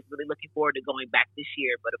 and I was really looking forward to going back this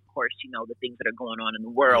year, but of course, the things that are going on in the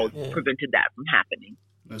world prevented that from happening.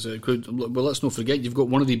 Well, let's not forget, you've got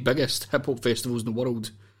one of the biggest hip hop festivals in the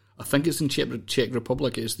world. I think it's in Czech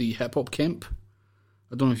Republic. It's the Hip Hop Camp.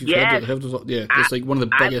 I don't know if you've heard of it. Yeah, it's like one of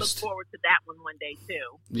the biggest. I look forward to that one day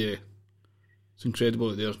too. Yeah, it's incredible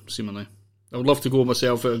out there, seemingly. I would love to go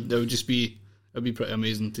myself. It'd be pretty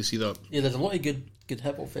amazing to see that. Yeah, there's a lot of good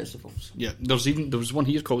hip hop festivals. Yeah, there was one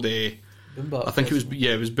here called Boom Bap I think Festival.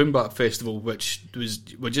 it was Boom Bap Festival, which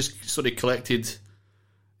we just sort of collected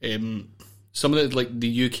some of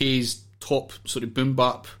the UK's top sort of boom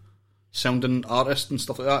bap sounding artists and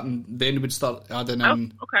stuff like that, and then we'd start adding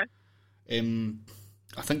in.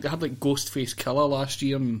 I think they had like Ghostface Killer last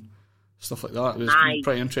year and stuff like that. It was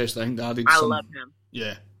pretty interesting. I think they added I love him.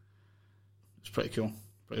 Yeah, It's pretty cool.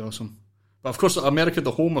 Pretty awesome. But of course, America,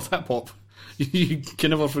 the home of hip-hop. You can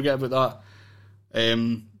never forget about that.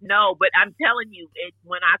 No, but I'm telling you,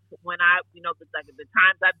 when I the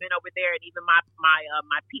times I've been over there, and even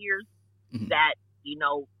my peers that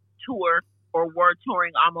tour or were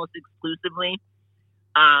touring almost exclusively,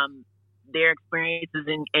 their experiences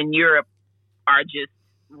in Europe are just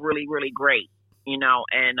really, really great. And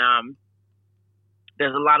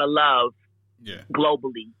there's a lot of love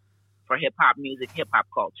globally for hip hop music, hip hop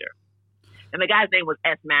culture. And the guy's name was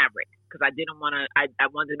S. Maverick, because I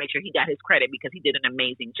wanted to make sure he got his credit because he did an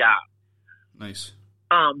amazing job. Nice.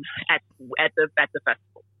 At the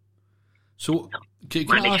festival. So can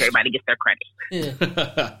I make ask, sure everybody gets their credit.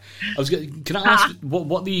 Can I ask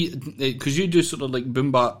what because you do sort of like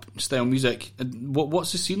boom bap style music?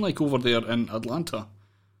 What's the scene like over there in Atlanta?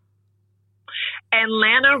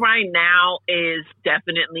 Atlanta right now is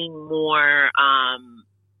definitely more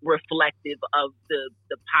reflective of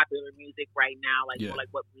the popular music right now, more like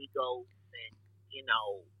what Migos and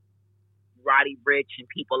Roddy Ricch and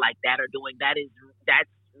people like that are doing. That's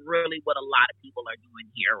really what a lot of people are doing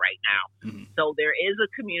here right now. So there is a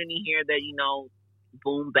community here that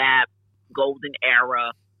boom bap, golden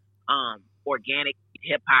era, organic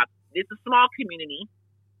hip hop. It's a small community,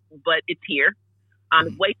 but it's here.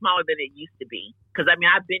 It's way smaller than it used to be. Because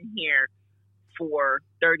I've been here for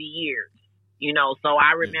 30 years. So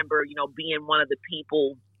I remember, being one of the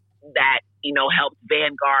people that, helped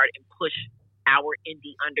vanguard and push our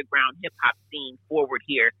indie underground hip hop scene forward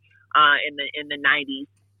here, in the 90s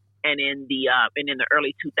and in the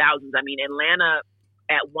early 2000s. Atlanta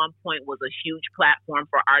at one point was a huge platform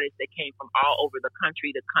for artists that came from all over the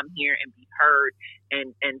country to come here and be heard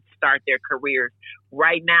and start their careers.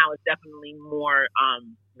 Right now, it's definitely more,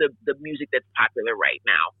 the music that's popular right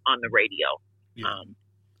now on the radio.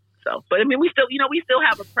 But we still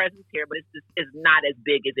have a presence here, but it's not as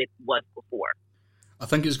big as it was before. I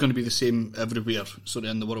think it's going to be the same everywhere, sort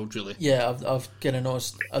of in the world, really. Yeah, I've kind of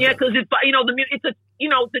noticed. Because it's the music. It's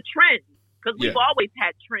a trend. Because we've always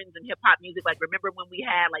had trends in hip hop music. Like, remember when we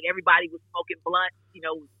had everybody was smoking blunt?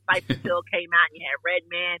 Cypress Hill came out, and you had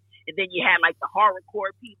Redman, and then you had the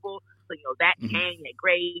horrorcore people. So that came. You had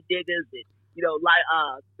Grave Diggers and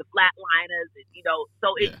the Flatliners, and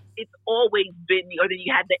so it's always been. Or then you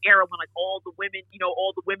had the era when all the women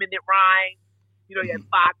that rhyme. You had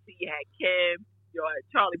Foxy, you had Kim, you had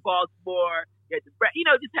Charlie Baltimore, you had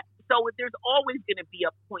so there's always going to be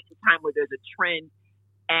a point in time where there's a trend,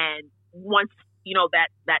 and once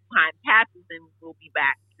that time passes, then we'll be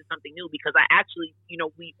back to something new. Because I actually,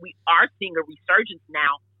 we are seeing a resurgence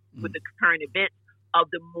now with the current events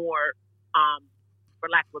of the more, for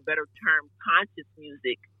lack of a better term, conscious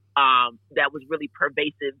music that was really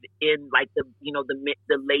pervasive in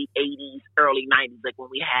the late 80s, early 90s, like when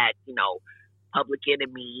we had Public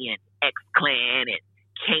Enemy and X-Clan and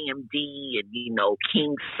KMD and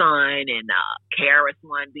King Son and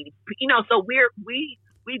KRS-One. So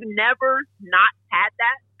we've never not had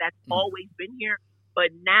that. That's always been here.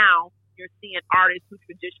 But now you're seeing artists who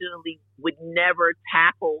traditionally would never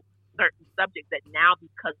tackle certain subjects that now,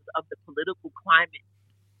 because of the political climate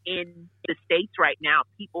in the States right now,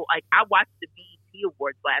 people I watched the BET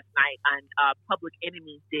Awards last night, and Public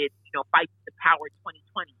Enemy did Fight the Power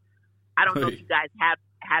 2020. I don't know if you guys have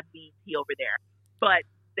BET over there, but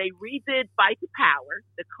they redid Fight the Power,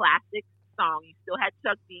 the classic song. You still had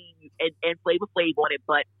Chuck D and Flavor Flav on it,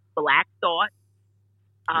 but Black Thought,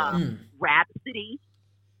 Rhapsody,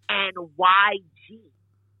 and YG.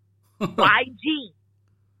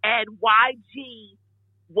 And YG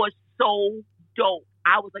was so dope.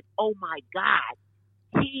 I was like, oh my God,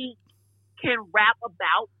 he can rap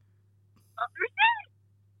about other things.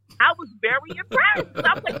 I was very impressed.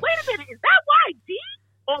 I was like, wait a minute, is that YG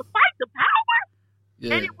on Fight the Power?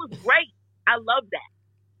 Yeah. And it was great. I love that.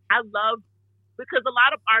 Because a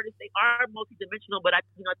lot of artists, they are multidimensional, but I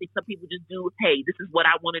think some people just do, hey, this is what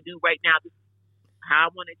I want to do right now. This is how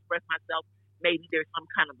I want to express myself. Maybe there's some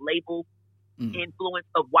kind of label influence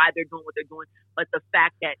of why they're doing what they're doing. But the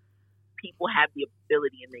fact that people have the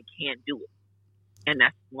ability and they can do it. And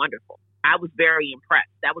that's wonderful. I was very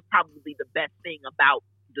impressed. That was probably the best thing about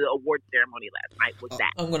the award ceremony last niite was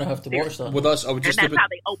that. I'm going to have to watch that. Well, I would just and that's how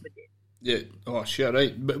they opened it. Yeah. Oh, shit,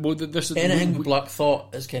 right. But this is anything Black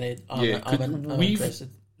Thought is kind of. I'm we've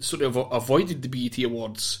interested. Sort of avoided the BET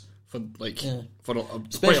Awards for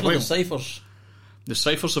especially the ciphers. The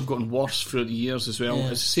ciphers have gotten worse through the years as well.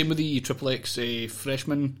 It's the same with the XXX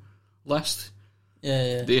freshman list.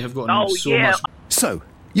 Yeah. They have gotten so much. So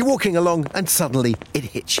you're walking along and suddenly it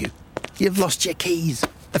hits you. You've lost your keys.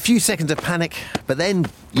 A few seconds of panic, but then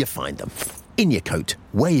you find them in your coat,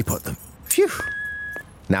 where you put them. Phew.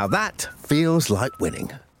 Now that feels like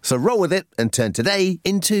winning. So roll with it and turn today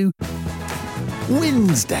into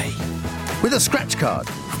Wednesday with a scratch card.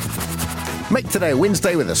 Make today a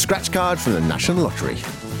Wednesday with a scratch card from the National Lottery.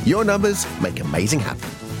 Your numbers make amazing happen.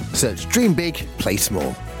 Search Dream Big, Play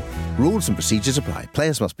Small. Rules and procedures apply.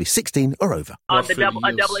 Players must be 16 or over. On the double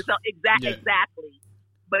XL, exactly.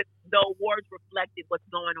 But the awards reflected what's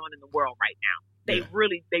going on in the world right now. They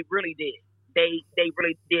really did. They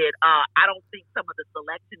really did. I don't think some of the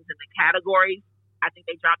selections in the categories, I think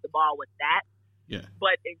they dropped the ball with that. Yeah.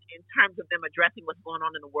 But in terms of them addressing what's going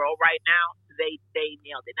on in the world right now, they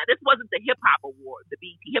nailed it. Now, this wasn't the Hip Hop Award, the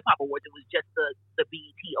BET Hip Hop Awards. It was just the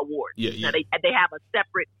BET Awards. Yeah. Now, they have a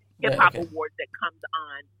separate Hip Hop Awards that comes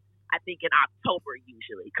on, I think, in October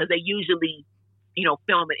usually, because they usually,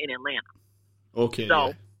 film it in Atlanta. Okay.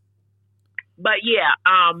 So, but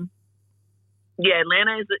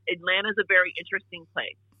Atlanta's a very interesting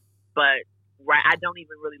place. But I don't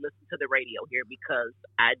even really listen to the radio here because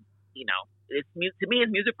it's to me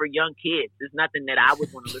it's music for young kids. It's nothing that I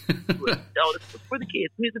would want to listen to. It's for the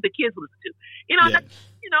kids. Music the kids listen to.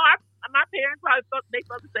 My parents probably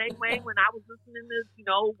felt the same way when I was listening to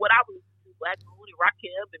what I was listening to, Black Moon and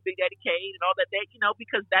Rakim and Big Daddy Kane and all that.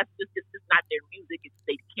 Because that's just it's just not their music.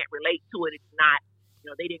 They can't relate to it. It's not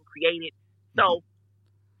they didn't create it. So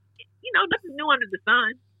nothing new under the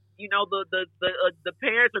sun. The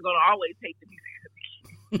parents are going to always hate the music.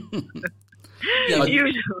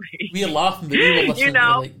 Usually, we were laughing, but we were listening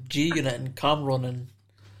to like G-Unit and Cameron, and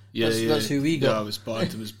that's who we got. Yeah, it was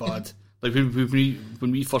bad. It was bad. Like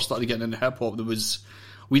when we first started getting into hip hop,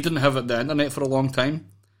 we didn't have the internet for a long time,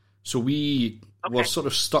 so we were sort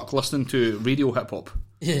of stuck listening to radio hip hop.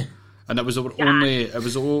 Yeah, and it was our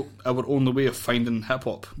only way of finding hip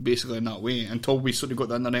hop, basically in that way, until we sort of got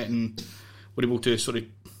the internet and were able to sort of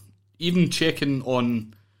even checking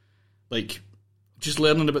on like. Just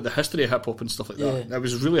learning about the history of hip hop and stuff like that. It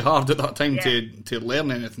was really hard at that time to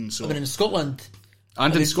learn anything. So in Scotland,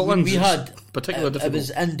 Scotland, we had particularly difficult. It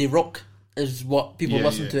was indie rock is what people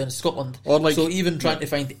listened to in Scotland. Or so even trying to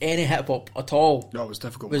find any hip hop at all, it was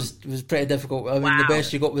difficult. Was pretty difficult. I mean, the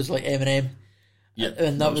best you got was like Eminem. Yeah,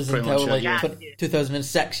 and that was until like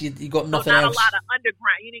 2006. You got nothing else. Not a lot of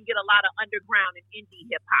underground. You didn't get a lot of underground and indie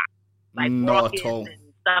hip hop, like not at all,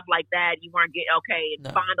 and stuff like that. You weren't getting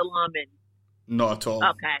and Fondalum and. Not at all.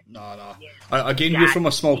 Okay. No. Yeah. Again, you're from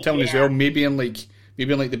a small town as well. Maybe in like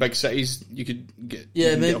the big cities, you could get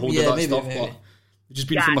a hold of that stuff. But just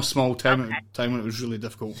being from a small town, time when it was really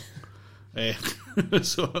difficult.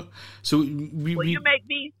 So you make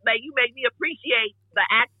me appreciate the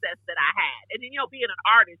access that I had, and then being an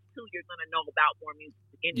artist too, you're gonna know about more music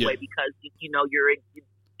anyway because you're in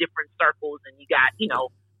different circles and you got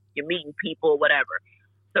you're meeting people, whatever.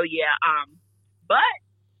 So but.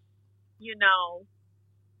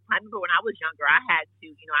 I remember when I was younger, I had to,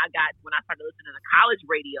 when I started listening to college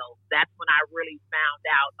radio, that's when I really found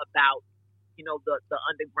out about, the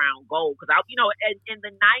underground gold. Because, in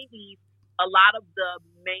the 90s, a lot of the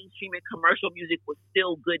mainstream and commercial music was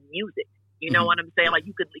still good music. You know what I'm saying? Like,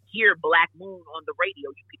 you could hear Black Moon on the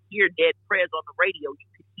radio. You could hear Dead Prez on the radio. You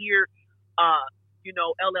could hear,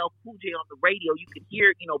 LL Cool J on the radio. You could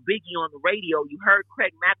hear, Biggie on the radio. You heard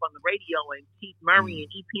Craig Mack on the radio and Keith Murray and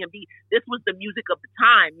EPMD. This was the music of the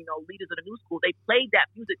time. Leaders of the new school, they played that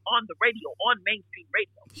music on the radio, on mainstream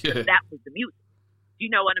radio. Yeah. That was the music. You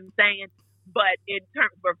know what I'm saying? But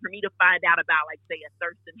for me to find out about, like, say, a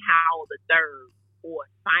Thurston Howell III or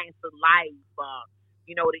Science of Life,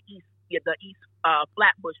 the East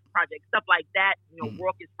Flatbush Project, stuff like that,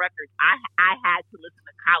 Raucous Records, I had to listen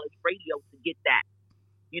to college radio to get that.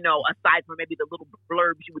 Aside from maybe the little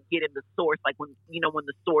blurbs you would get in the Source, like when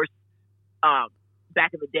the Source,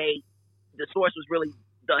 back in the day, the Source was really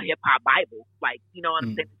the hip hop Bible. Like, what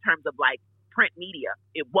I'm saying, in terms of like print media,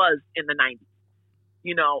 it was in the 90s.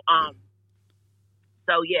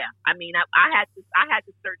 So yeah, I mean, I had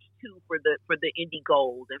to search too for the indie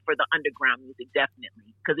gold and for the underground music,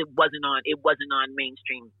 definitely, because it wasn't on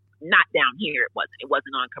mainstream. Not down here, it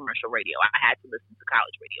wasn't on commercial radio. I had to listen to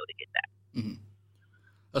college radio to get that. Mm-hmm.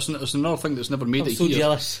 That's another thing that's never made I'm it so here.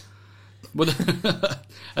 Jealous. Well,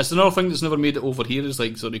 that's another thing that's never made it over here is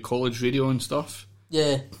like sort of college radio and stuff.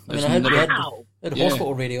 Yeah, I mean, I had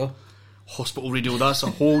hospital radio. Hospital radio, that's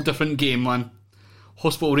a whole different game, man.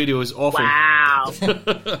 Hospital radio is awful. Wow.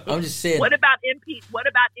 I'm just saying. What about NPR?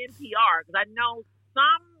 Because I know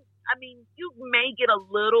you may get a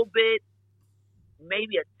little bit,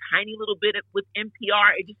 maybe a tiny little bit with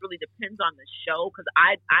NPR. It just really depends on the show. Because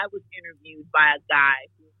I was interviewed by a guy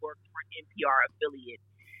who worked for an NPR affiliate,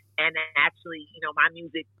 and actually, my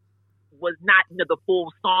music was not the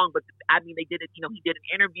full song, but I mean they did it. He did an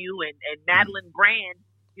interview, and Madeline Brand,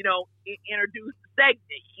 introduced the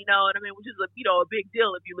segment. You know what I mean? Which is a big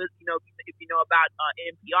deal if you listen, if you know about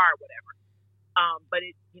NPR or whatever. But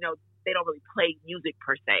they don't really play music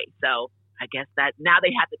per se. So I guess that now they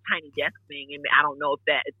have the Tiny Desk thing, and I don't know if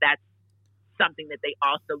that's something that they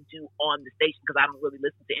also do on the station, because I don't really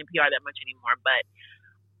listen to NPR that much anymore. But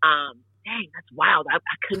dang, that's wild. I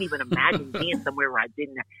couldn't even imagine being somewhere where I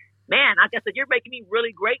didn't. Man, like I said, you're making me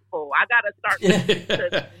really grateful. I got to start listening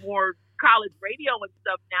to more college radio and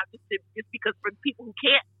stuff now, just because for people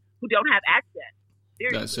who don't have access.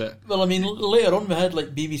 Seriously. That's it. Well, I mean, later on we had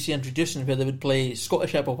like BBC Introducing, where they would play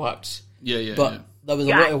Scottish hip hop acts. But there was a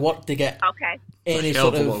lot of work to get any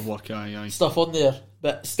sort of work, stuff on there.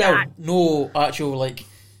 But still, no actual like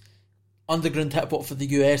underground hip hop for the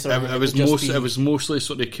US. Or it was mostly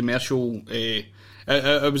sort of commercial. It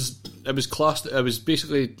was classed. It was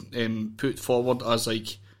basically put forward as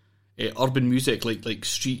like urban music, like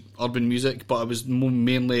street urban music, but it was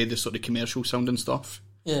mainly the sort of commercial sounding stuff.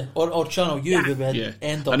 Yeah, or Channel U,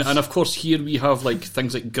 and of course here we have like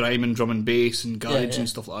things like grime and drum and bass and garage and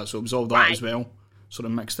stuff like that. So it was all that as well, sort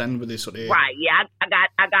of mixed in with the sort of I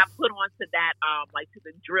got put onto that, like to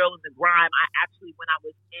the drill and the grime. I actually, when I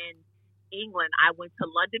was in England, I went to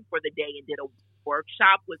London for the day and did a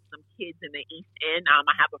workshop with some kids in the East End.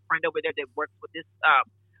 I have a friend over there that works with this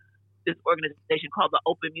organization called the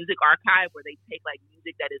Open Music Archive, where they take like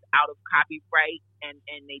music that is out of copyright and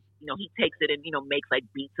they he takes it and makes like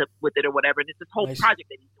beats up with it or whatever. And it's this whole project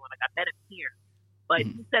that he's doing. Like I met him here, but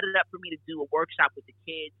he set it up for me to do a workshop with the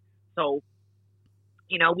kids. So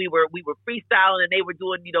we were freestyling, and they were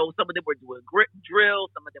doing some of them were doing drill,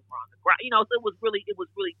 some of them were on the grind. So it was really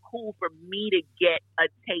cool for me to get a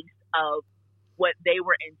taste of what they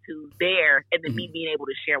were into there, and then me being able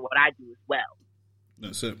to share what I do as well.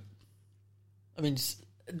 That's it. I mean,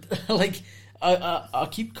 like, I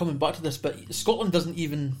keep coming back to this, but Scotland doesn't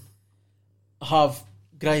even have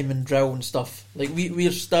grime and drill and stuff. Like,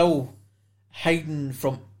 we're still hiding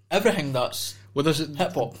from everything that's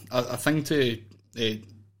hip hop. I think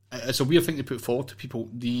it's a weird thing to put forward to people.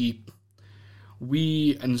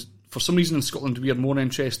 And for some reason in Scotland, we are more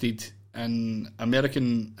interested in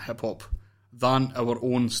American hip hop than our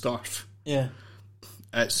own stuff. Yeah,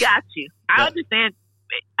 got you. I understand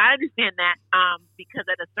that, because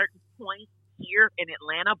at a certain point here in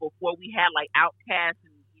Atlanta, before we had like Outkast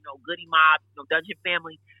and Goody Mob, Dungeon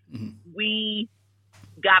Family, we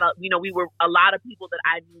got we were a lot of people that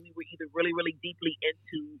I knew. We were either really, really deeply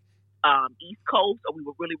into East Coast, or we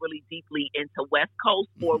were really, really deeply into West Coast,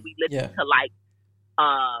 or we listened to like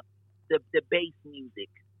the bass music.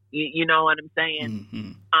 You know what I'm saying?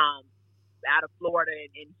 Out of Florida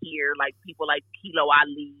and here, like people like Kilo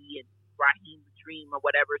Ali and Raheem the Dream or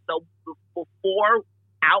whatever. So before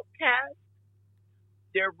Outkast,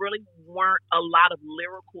 there really weren't a lot of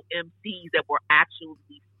lyrical MCs that were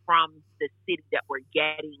actually from the city that were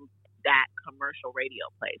getting that commercial radio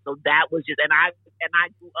play. So that was just, and I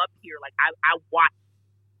grew up here. Like I watched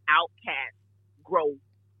Outkast grow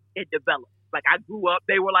and develop. Like I grew up,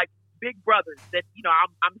 they were like big brothers that,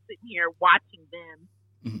 I'm sitting here watching them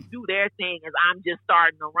do their thing as I'm just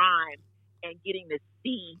starting to rhyme and getting to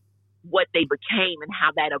see what they became and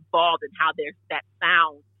how that evolved and how that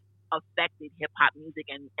sound affected hip hop music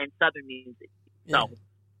and Southern music. So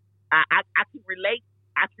I can relate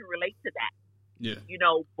to that. Yeah.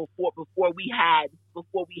 Before we had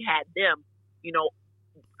them,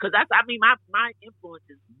 because that's, I mean, my influence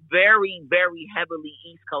is very, very heavily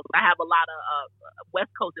East Coast. I have a lot of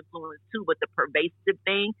West Coast influence too, but the pervasive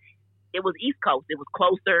thing, it was East Coast. It was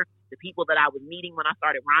closer. The people that I was meeting when I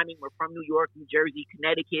started rhyming were from New York, New Jersey,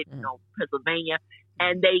 Connecticut, Pennsylvania,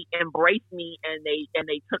 and they embraced me and they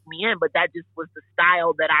took me in. But that just was the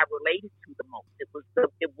style that I related to the most. It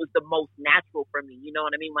was the most natural for me. You know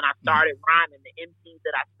what I mean? When I started rhyming, the MCs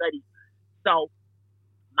that I studied. So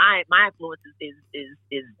my influence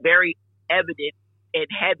is very evident and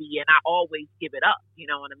heavy, and I always give it up. You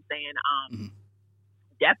know what I'm saying?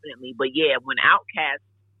 Definitely. But yeah, when Outkast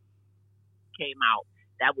came out,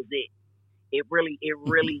 that was it. It really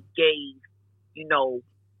gave,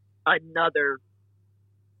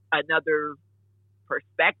 another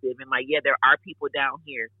perspective. And like, yeah, there are people down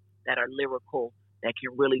here that are lyrical, that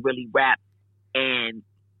can really, really rap, and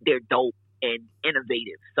they're dope and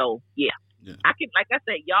innovative. So yeah. I can, like I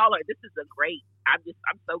said, this is a great, I'm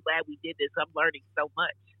so glad we did this. I'm learning so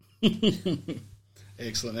much.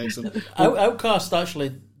 Excellent. Outkast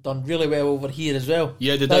actually done really well over here as well.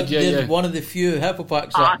 Yeah, they did. They're one of the few hip hop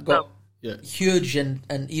acts that got huge and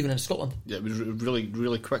even in Scotland. Yeah, it was really,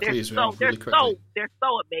 really quickly as well. They're so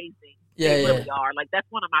amazing. Yeah, they yeah. really are. Like, that's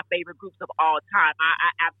one of my favorite groups of all time.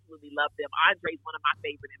 I absolutely love them. Andre's one of my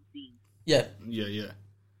favorite MCs. Yeah.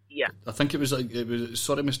 Yeah. I think it was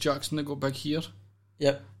Sorry Miss Jackson that got big here.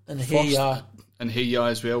 Yep. And Hey Ya. And Hey Ya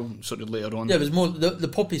as well, sort of later on. Yeah, it was more the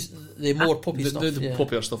poppy, the more poppy stuff. The yeah.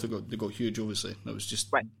 poppier stuff they got huge, obviously. That was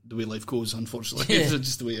just the way life goes, unfortunately. Yeah. It's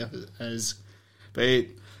just the way it is. But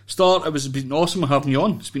Star, it's been awesome having you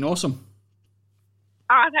on. It's been awesome.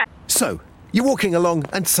 So, you're walking along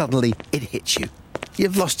and suddenly it hits you.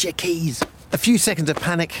 You've lost your keys. A few seconds of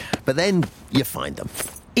panic, but then you find them.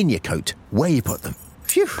 In your coat, where you put them.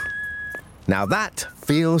 Phew. Now that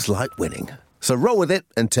feels like winning. So roll with it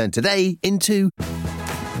and turn today into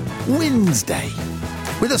Wednesday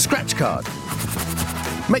with a scratch card.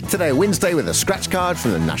 Make today a Wednesday with a scratch card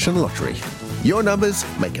from the National Lottery. Your numbers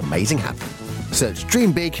make amazing happen. Search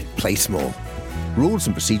Dream Big, Play Small. Rules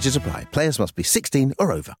and procedures apply. Players must be 16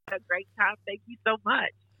 or over. A great time. Thank you so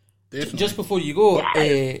much. Just before you go,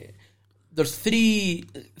 there's three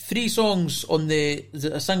songs on is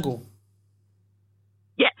it a single?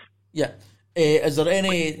 Yes. Yeah. Is there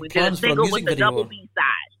any We did plans for a single music with the video? double B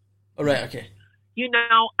side. All right. Okay. You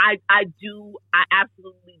know, I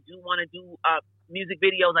absolutely do want to do music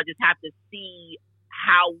videos. I just have to see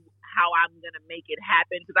how I'm gonna make it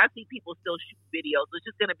happen, because I see people still shoot videos. So it's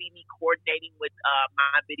just gonna be me coordinating with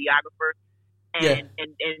my videographer and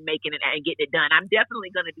making it and getting it done. I'm definitely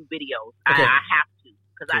gonna do videos. Okay. I have to,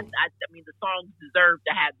 because I mean the songs deserve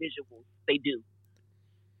to have visuals. They do.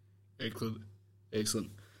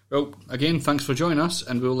 Excellent. Well, again, thanks for joining us,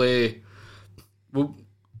 and we'll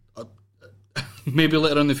maybe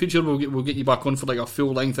later in the future we'll get you back on for like a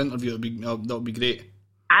full length interview. That would be great.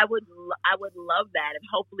 I would love that, and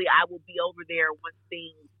hopefully I will be over there once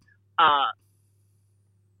things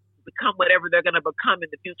become whatever they're going to become in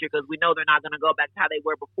the future, because we know they're not going to go back to how they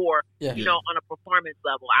were before. You know, on a performance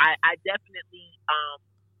level, I definitely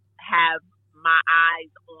have my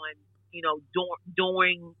eyes on, you know,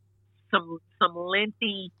 doing some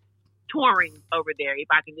lengthy touring over there. If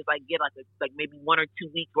I can just like get like maybe 1 or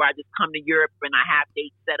 2 weeks where I just come to Europe and I have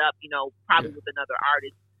dates set up, you know, probably with another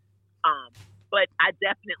artist. But I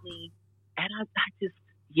definitely, and I just,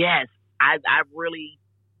 yes, I really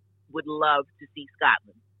would love to see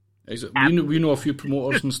Scotland. We know a few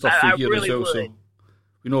promoters and stuff I here really as well. would. So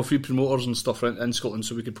we know a few promoters and stuff in Scotland,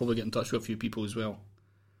 so we could probably get in touch with a few people as well.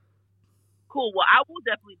 Cool. Well, I will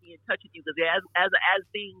definitely be in touch with you, because as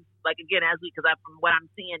things, like, again, because from what I'm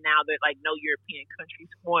seeing now, that like no European countries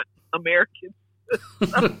want Americans.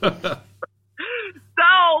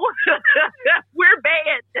 So we're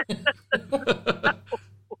banned.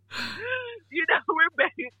 You know, we're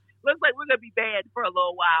banned. Looks like we're gonna be banned for a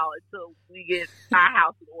little while until we get our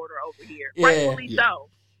house in order over here. Rightfully so.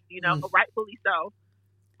 You know, rightfully so.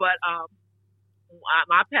 But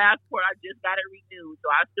my passport, I just got it renewed, so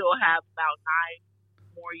I still have about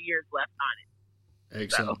 9 more years left on it.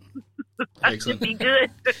 Excellent. So, that should be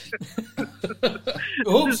good. I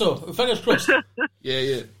hope so. Fingers crossed.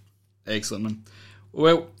 Yeah. Excellent, man.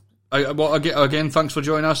 Well, again, thanks for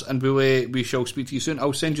joining us, and we shall speak to you soon.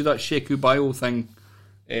 I'll send you that Sheku bio thing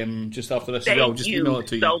just after this as well. Just email it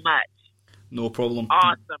to you. Thank you so much. No problem.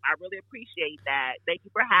 Awesome. I really appreciate that. Thank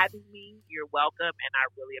you for having me. You're welcome, and I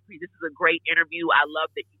really appreciate this. Is a great interview. I love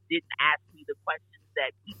that you didn't ask me the questions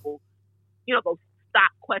that people, you know, those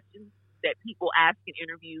stock questions that people ask in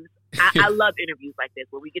interviews. I love interviews like this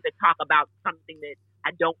where we get to talk about something that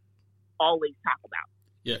I don't always talk about.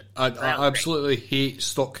 Yeah, I absolutely hate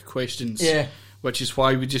stock questions. Yeah. Which is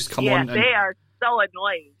why we just come on. Yeah, they are so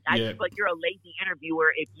annoying. I just feel like you're a lazy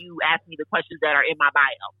interviewer if you ask me the questions that are in my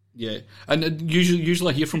bio. Yeah, and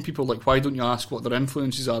usually I hear from people like, why don't you ask what their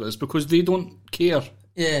influences are? It's because they don't care.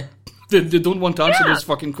 Yeah. They don't want to answer those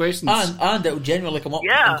fucking questions. And it'll genuinely come up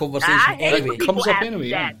in conversation anyway. It comes up anyway,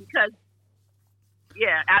 yeah. Because,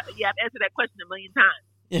 I've answered that question a million times.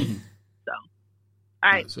 Yeah. So,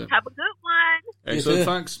 all right, have a good one.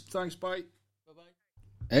 Excellent, thanks, bye.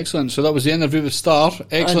 Excellent. So that was the interview with Star.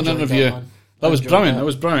 Excellent interview. That was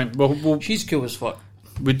brilliant. Well, she's cool as fuck.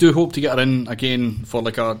 We do hope to get her in again for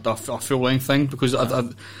like a full length thing, because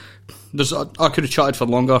I could have chatted for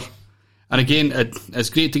longer. And again, it's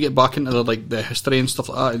great to get back into the history and stuff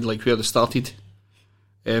like that, like where they started,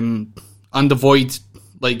 and avoid,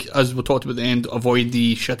 like as we talked about at the end, avoid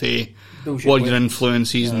the shitty what your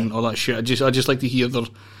influences and all that shit. I just like to hear their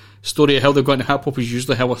story of how they got into hip hop. Is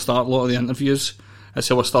usually how I start a lot of the interviews. That's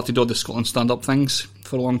how I started all the Scotland stand up things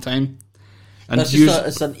for a long time. And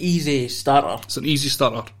it's an easy starter. It's an easy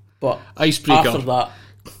starter, but icebreaker. After that,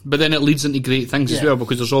 but then it leads into great things as well,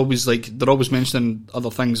 because there's always they're always mentioning other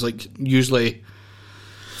things, like usually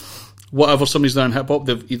whatever somebody's done in hip hop,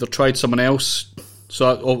 they've either tried someone else.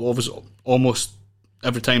 So that obviously almost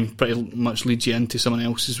every time pretty much leads you into someone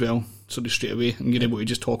else as well, sort of straight away, and you're able to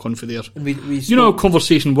just talk on for there. And we you know how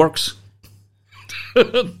conversation works.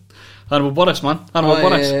 Hannibal Buress, man. Hannibal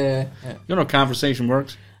Buress. Yeah. You know how conversation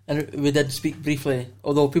works. And we did speak briefly,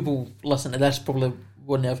 although people listen to this probably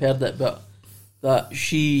wouldn't have heard it, but that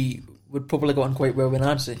she would probably got on quite well with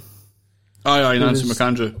Nancy. Aye, Nancy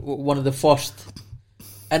McAndrew. One of the first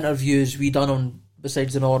interviews we done on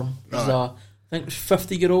Besides the Norm. It was I think it was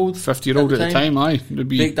 50-year-old. 50-year-old at the time, aye. Would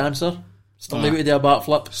be break dancer. Still able to do a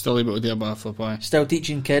backflip. Still able to do a backflip, aye. Still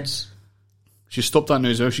teaching kids. She stopped that now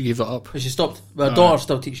as well, she gave that up. She stopped. Well, her daughter's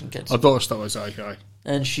still teaching kids. Her daughter still is, aye.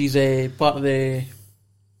 And she's a part of the...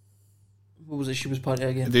 What was it she was part of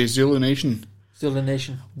again? The Zulu Nation. Zulu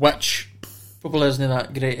Nation. Which... probably isn't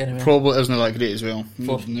that great anyway. Probably isn't that great as well.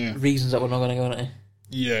 For reasons that we're not going to go into.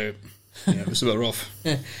 Yeah, it was a bit rough.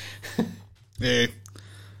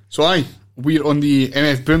 So aye, we're on the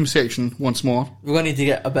MF Boom section once more. We're going to need to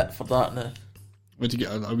get a bit for that now. We need to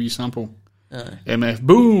get a wee sample. Aye. MF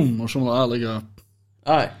Boom or something like that. Like a.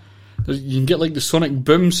 Aye. You can get like the Sonic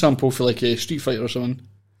Boom sample for like a Street Fighter or something.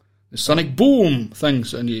 The Sonic Boom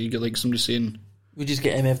things, and you get like somebody saying. We just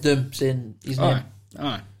get MF Doom saying his name.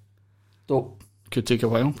 Aye. Dope. Could take a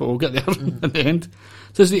while, but we'll get there at the end.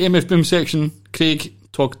 This is the MF Boom section. Craig,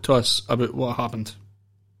 talk to us about what happened.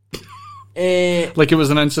 Like it was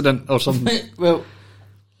an incident or something. Well,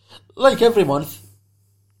 like every month,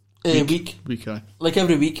 week, aye. Like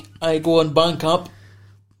every week, I go on Bandcamp.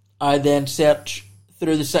 I then search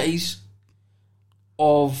through the cities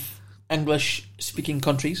of English-speaking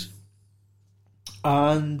countries,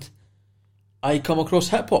 and I come across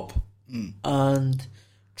hip hop and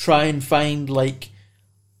try and find like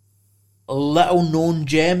a little known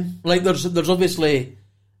gem. Like there's obviously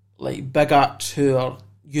like big acts who are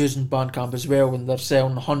using Bandcamp as well, and they're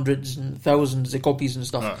selling hundreds and thousands of copies and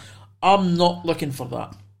stuff. I'm not looking for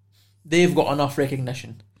that. They've got enough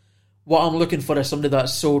recognition. What I'm looking for is somebody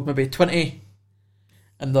that's sold maybe 20,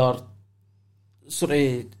 and they're sort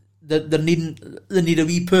of they need a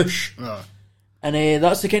wee push, and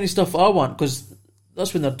that's the kind of stuff I want, because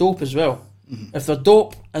that's when they're dope as well. If they're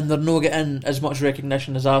dope and they're not getting as much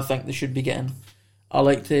recognition as I think they should be getting, I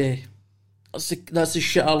like to. That's the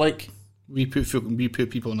shit I like. We put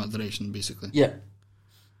people in that direction, basically. Yeah.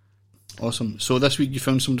 Awesome. So this week you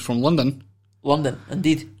found somebody from London. London,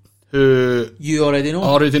 indeed. Who you already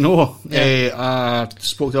know. Yeah. I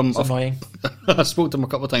spoke to him. It's annoying. I spoke to him a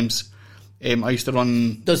couple of times. I used to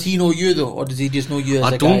run. Does he know you though, or does he just know you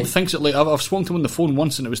as a guy? I don't think so. Like I've spoken to him on the phone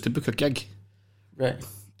once, and it was to book a gig. Right.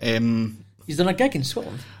 He's done a gig in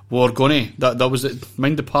Scotland. We're gonna. That was it.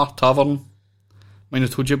 Mind the Park Tavern. Mind I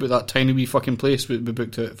told you about that tiny wee fucking place we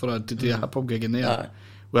booked it for to do a hip hop gig in there.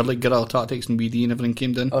 Where like Guerrilla Tactics and BD and everything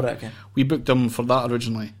came down. Oh, right, okay. We booked them for that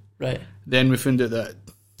originally. Right. Then we found out that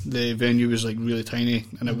the venue was like really tiny,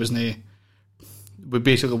 and it wasn't. We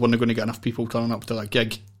basically weren't going to get enough people turning up to that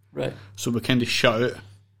gig. Right. So we kind of shut out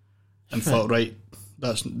and thought, right,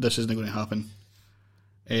 this isn't going to happen.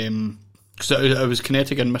 Because it was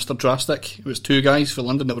Kinetic and Mr. Drastic. It was two guys for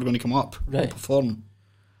London that were going to come up and perform.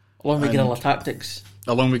 Along with Guerrilla Tactics.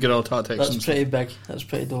 That's pretty big. That's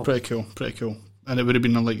pretty dope. Pretty cool. And it would have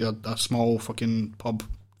been in like a small fucking pub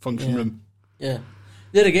function room. Yeah.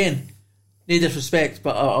 There again, no disrespect,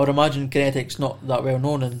 but I would imagine Kinetic's not that well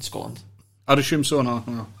known in Scotland. I'd assume so,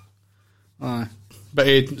 no. Aye.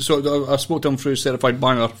 But so I spoke to him through Certified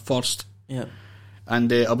Banger first. Yeah.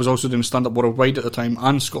 And I was also doing stand-up worldwide at the time,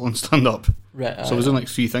 and Scotland stand-up. Right. So I was doing like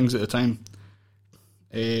 3 things at the time.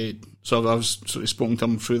 So I was sort of spoken to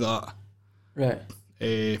him through that. Right.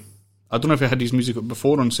 I don't know if I had his music up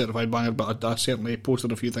before on Certified Banger, but I certainly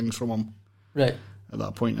posted a few things from him. Right. At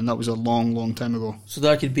that point, and that was a long, long time ago. So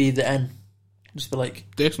that could be the end. Just be like...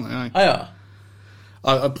 Definitely, aye. Oh,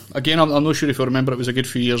 yeah. Again, I'm not sure if you remember, it was a good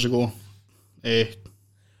few years ago.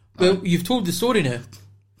 Well, you've told the story now.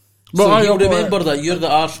 Well, so you'll remember that you're the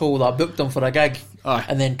arsehole that booked them for a gig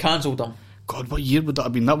and then cancelled them. God, what year would that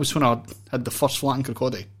have been? That was when I had the first flat in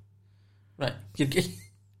Kirkcaldy. Right.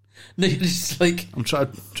 No, you're just like... I'm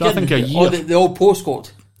trying to think a year. The old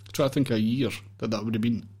postcode. Trying to think a year that would have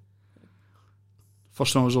been.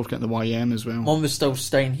 First time I was working at the YM as well. Mum was still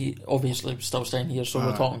staying here, obviously still staying here, so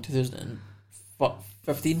we're talking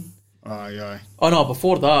 2015. Aye. Oh no,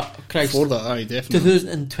 before that, Christ. Before that, aye, definitely.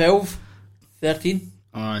 2012, 13.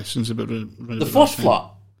 Aye, since about the first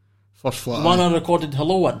flat. First flat. The one I recorded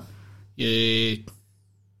Hello in. Yeah.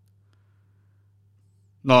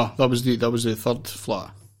 No, that was the third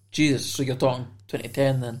flat. Jesus, so you're talking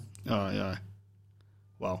 2010 then. Aye.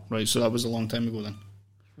 Wow, right, so that was a long time ago then.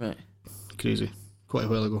 Right. crazy. Quite a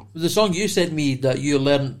while ago. The song you sent me that you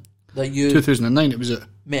learned that you 2009. It was it.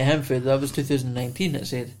 Met him for, that was 2019. It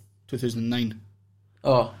said 2009.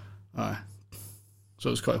 Oh, aye. So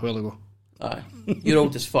it was quite a while ago. Aye, you're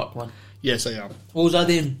old as fuck, man. Yes, I am. What was I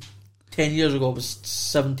doing 10 years ago? I was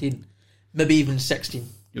 17, maybe even 16.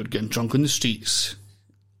 You're getting drunk on the streets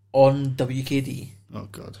on WKD. Oh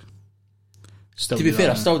God. Still to be fair,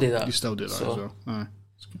 that, I still do that. You still do that as well. Aye.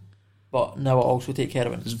 But now I also take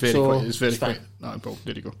heroin. It's very quick. It's very quick. Well,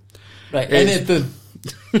 there you go. Right, boom.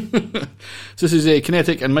 So this is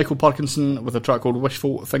Kinetic and Michael Parkinson with a track called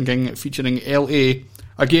Wishful Thinking featuring LA.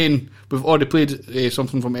 Again, we've already played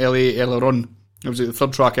something from LA earlier on. It was the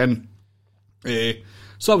third track in.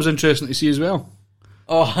 So that was interesting to see as well.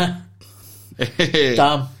 Oh,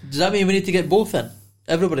 damn. Does that mean we need to get both in?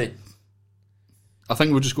 Everybody? I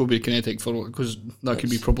think we'll just go with Kinetic for because that could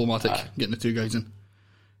be problematic, getting the two guys in.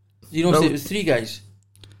 You know, it was three guys.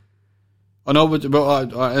 I know, but it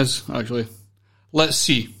is, actually. Let's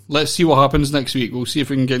see. Let's see what happens next week. We'll see if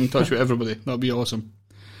we can get in touch with everybody. That'll be awesome.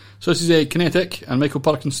 So this is Kinetic and Michael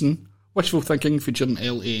Parkinson, Wishful Thinking featuring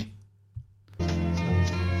LA.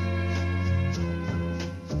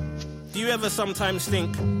 Do you ever sometimes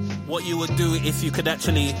think what you would do if you could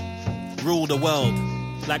actually rule the world?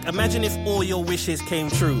 Like, imagine if all your wishes came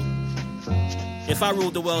true. If I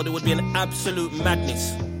ruled the world, it would be an absolute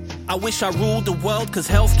madness. I wish I ruled the world because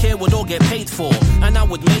healthcare would all get paid for. And I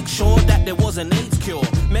would make sure that there was an AIDS cure.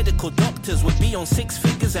 Medical doctors would be on 6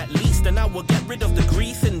 figures at least. And I would get rid of the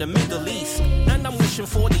grief in the Middle East. And I'm wishing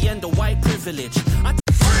for the end of white privilege.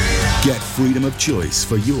 Get freedom of choice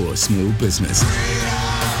for your small business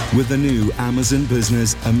with the new Amazon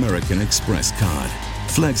Business American Express card.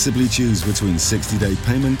 Flexibly choose between 60-day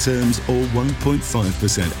payment terms or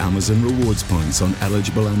 1.5% Amazon rewards points on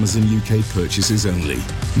eligible Amazon UK purchases only.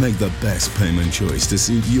 Make the best payment choice to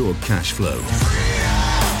suit your cash flow.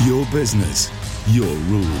 Your business, your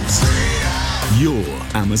rules. Your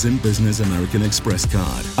Amazon Business American Express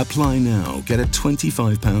card. Apply now. Get a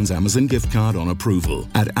 £25 Amazon gift card on approval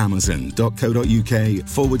at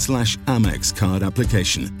amazon.co.uk/Amex card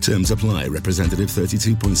application. Terms apply. Representative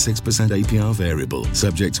 32.6% APR variable.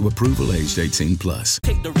 Subject to approval, aged 18+.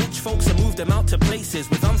 Take the rich folks and move them out to places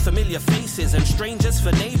with unfamiliar faces and strangers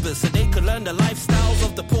for neighbors so they could learn the lifestyles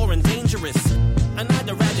of the poor and dangerous. And I'd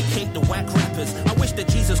eradicate the whack rappers. I wish that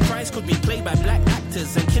Jesus Christ could be played by black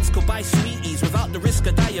actors and kids could buy sweeties without the risk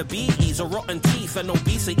of diabetes or rotten teeth, and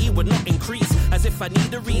obesity would not increase as if I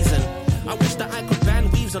need a reason. I wish that I could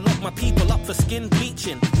ban weaves and lock my people up for skin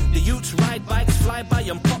bleaching. The youths ride bikes, fly by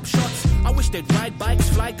and pop shots. I wish they'd ride bikes,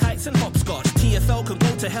 fly kites and hopscotch. TFL can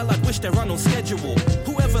go to hell, I'd wish they run on schedule.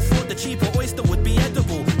 Whoever thought the cheaper oyster would be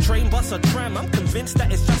edible? Train, bus or tram, I'm convinced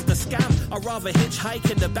that it's just a scam. I'd rather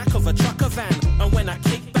hitchhike in the back of a trucker van. And when I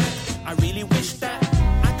kick back, I really wish that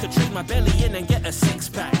I could trade my belly in and get a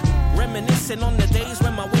six-pack. Reminiscing on the days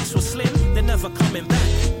when my waist was slim. They're never coming back,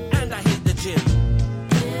 and I hate the gym.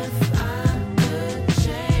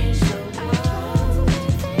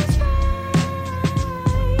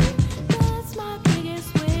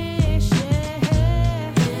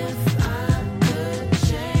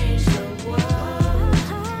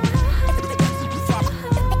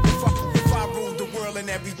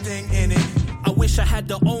 I wish I had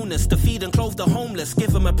the onus to feed and clothe the homeless,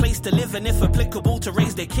 give them a place to live and if applicable to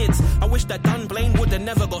raise their kids. I wish that Dunblane would have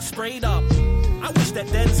never got sprayed up. I wish that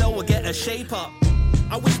Denzel would get a shape up.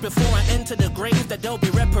 I wish before I enter the grave that there'll be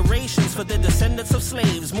reparations for the descendants of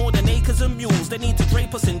slaves. More than acres and mules, they need to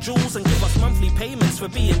drape us in jewels and give us monthly payments for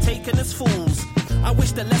being taken as fools. I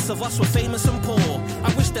wish that less of us were famous and poor.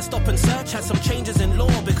 I wish that Stop and Search had some changes in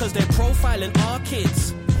law because they're profiling our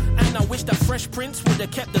kids. And I wish that Fresh Prince would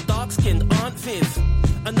have kept the dark-skinned Aunt Viv.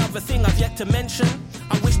 Another thing I've yet to mention,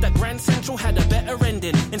 I wish that Grand Central had a better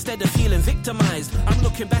ending. Instead of feeling victimized, I'm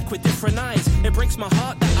looking back with different eyes. It breaks my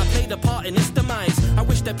heart that I played a part in its demise. I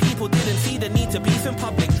wish that people didn't see the need to beef in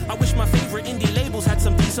public. I wish my favorite indie labels had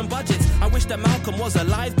some decent budgets. I wish that Malcolm was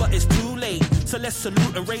alive, but it's too late. So let's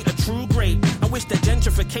salute and rate a true great. I wish that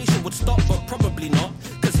gentrification would stop, but probably not.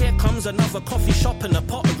 Cause here comes another coffee shop and a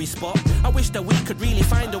pottery spot. I wish that we could really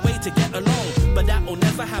find a way to get along, but that will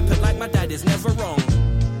never happen, like my dad is never wrong.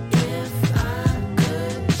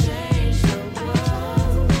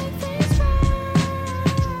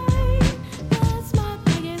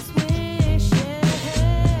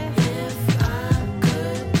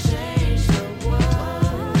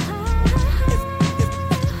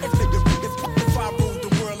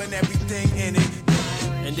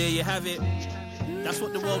 There you have it. That's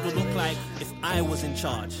what the world would look like if I was in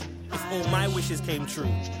charge. If all my wishes came true.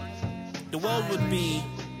 The world would be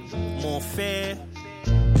more fair,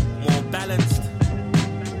 more balanced. balanced.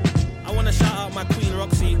 I wanna shout out my queen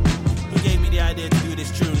Roxy, who gave me the idea to do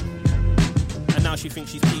this tune, and now she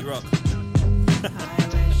thinks she's Pete Rock.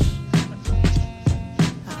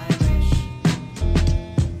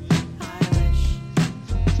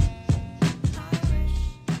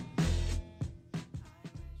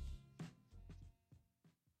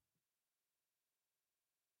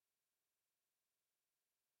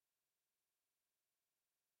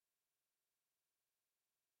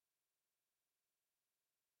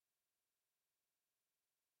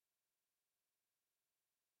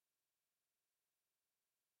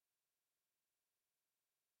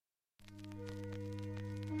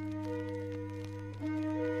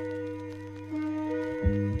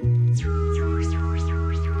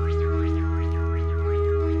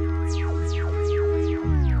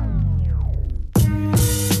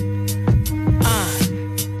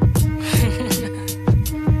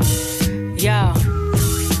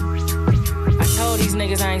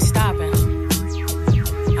 I ain't stopping.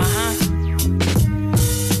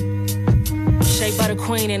 Shea Butter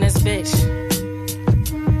Queen in this bitch.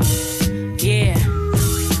 Yeah.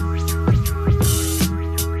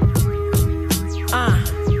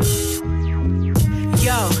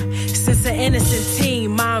 Yo, since an innocent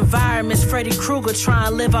teen, my environment's Freddy Krueger trying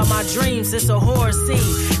to live out my dreams. It's a horror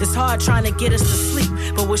scene. It's hard trying to get us to sleep.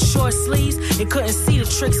 But with short sleeves, it couldn't see the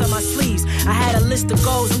tricks on my sleeves. I had a list of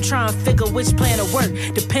goals, I'm trying to figure which plan to work.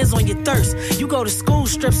 Depends on your thirst. You go to school,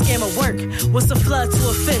 strip, scam, or work. What's a flood to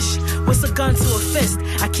a fish? What's a gun to a fist?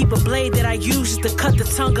 I keep a blade that I use just to cut the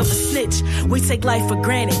tongue of a snitch. We take life for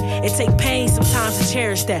granted. It take pain sometimes to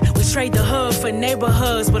cherish that. We trade the hood for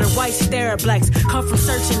neighborhoods where the whites stare at blacks. Come from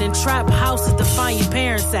searching in trap houses to find your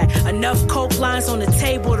parents at. Enough coke lines on the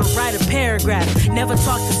table to write a paragraph. Never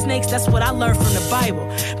talk to snakes, that's what I learned from the Bible.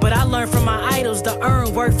 But I learned from my idols to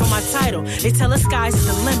earn work for my title. They tell us sky's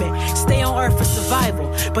the limit, stay on earth for survival.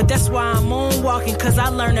 But that's why I'm moonwalking, cause I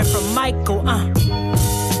learned it from Michael.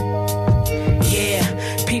 Yeah,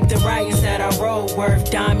 peep the writings that I wrote, worth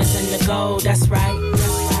diamonds in the gold, that's right.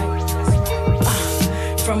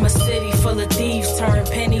 From a city full of thieves, turn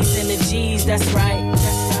pennies into G's, that's right.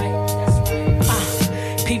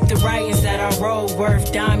 Peep the writings that I wrote,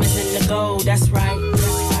 worth diamonds in the gold, that's right.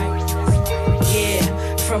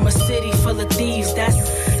 Yeah, from a city full of thieves,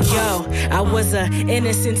 that's... Yo, I was a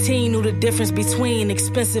innocent teen, knew the difference between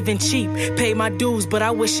expensive and cheap. Paid my dues, but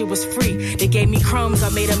I wish it was free. They gave me crumbs, I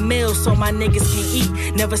made a meal so my niggas can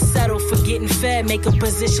eat. Never settle for getting fed, make a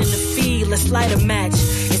position to feed. Let's light a match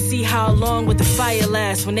and see how long would the fire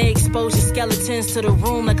last. When they expose your skeletons to the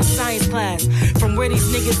room like a science class. From where these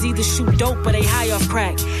niggas either shoot dope or they high off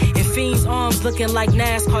crack. And fiends' arms looking like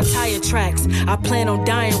NASCAR tire tracks. I plan on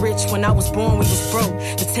dying rich. When I was born we was broke.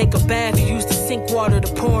 To take a bath you used the sink water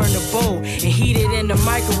to pour in a bowl and heat it in the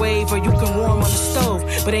microwave, or you can warm on the stove.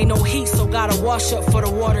 But ain't no heat, so gotta wash up for the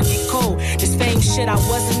water get cold. This fame shit, I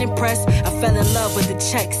wasn't impressed. I fell in love with the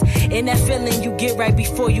checks. And that feeling you get right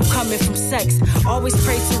before you coming from sex. Always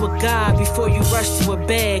pray to a God before you rush to a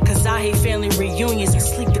bed, cause I hate family reunions and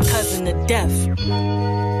sleep the cousin to death.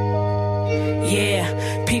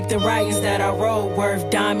 Yeah, peep the writings that I wrote, worth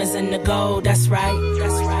diamonds in the gold, that's right.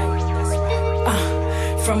 That's right.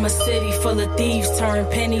 From a city full of thieves, turn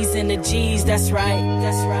pennies into G's, that's right.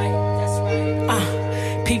 That's right. That's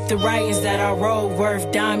right. Peep the writings that I wrote,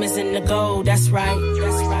 worth diamonds in the gold, that's right.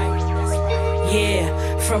 That's right. That's right.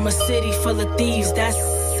 Yeah, from a city full of thieves, that's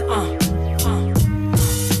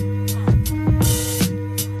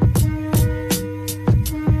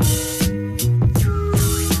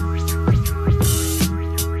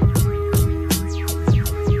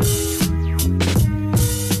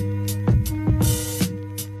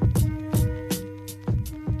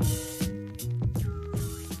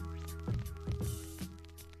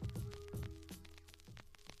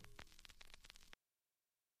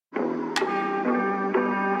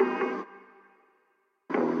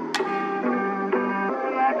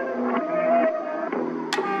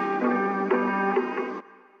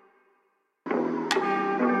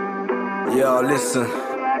Yo, listen.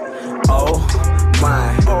 Oh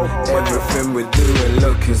my, everything we're doing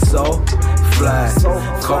looking so fly.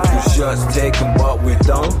 Couple shots taken, but we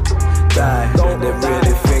don't die. They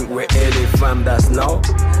really think we're in it, fam. That's no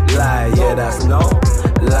lie. Yeah, that's no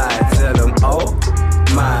lie. Tell them, oh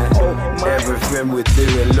my, everything we're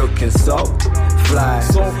doing looking so fly.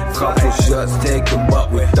 Couple shots taken,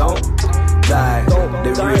 but we don't die.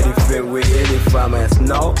 They really think we're in it, fam. That's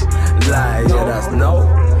no lie. Yeah, that's no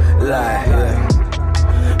lie. Yeah.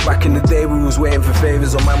 Back in the day we was waiting for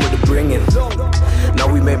favours on man with the bringing.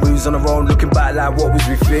 Now we make moves on our own, looking back like what was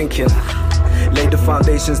we thinking. Laid the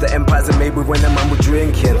foundations the empires are made with when the man were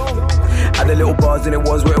drinking. Had the little bars and it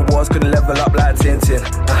was what it was, couldn't level up like Tintin.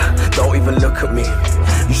 Don't even look at me,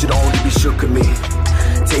 you should only be shook at me.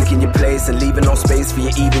 Taking your place and leaving no space for you,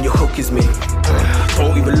 even your hook is me.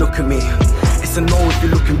 Don't even look at me, it's a no if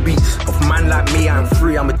you're looking beats. Of a man like me, I'm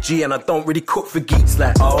free, I'm a G and I don't really cook for geeks.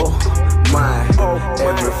 Like, oh my,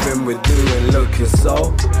 everything we're doing looking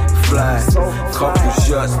so fly. Couple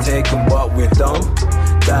shots taken but we don't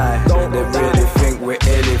die. They really think we're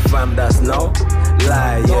illy fam, that's no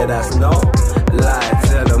lie. Yeah, that's no lie.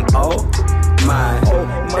 Tell them, oh my,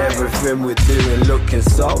 everything we're doing looking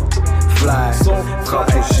so fly.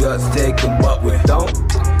 Couple shots taken but we don't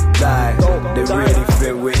die. They really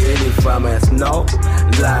think we're illy fam, that's no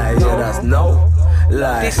lie. Yeah, that's no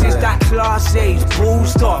lie. This is that class A's,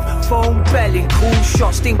 bruised up, phone belling, cool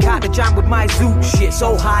shots. Stink out the jam with my zoot shit.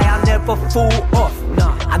 So high I never fall off.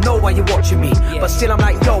 Nah, I know why you're watching me, but still I'm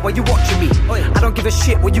like, yo, why you watching me? I don't give a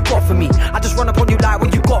shit what you got for me. I just run up on you like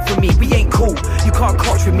what you got for me. We ain't cool, you can't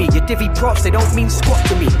coach with me. Your divvy props, they don't mean squat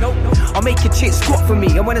to me. I'll make your chick squat for me,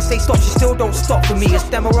 and when I say stop, she still don't stop for me. It's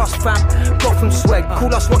them or us, fam, got from swag.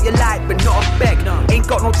 Call us what you like, but not a beg. Ain't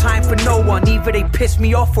got no time for no one, either they piss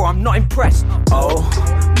me off or I'm not impressed. Oh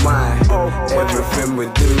my, everything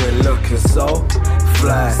we're doing looking so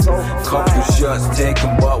fly. Couple shots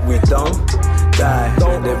taken but we don't die.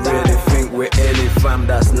 They really think we're illy fam,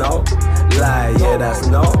 that's no lie. Yeah, that's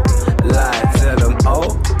no lie. Tell them,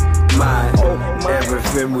 oh my,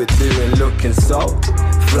 everything we're doing looking so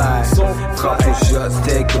fly. Couple shots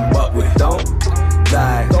taken but we don't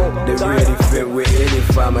die. They really think we're illy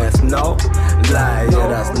fam, that's no lie. Yeah,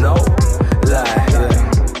 that's no lie. Yeah.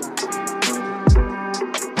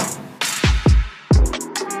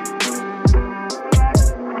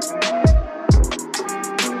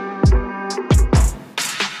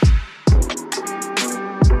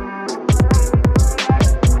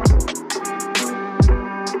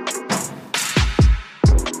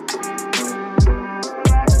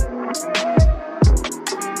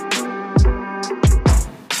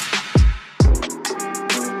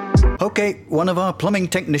 Okay, one of our plumbing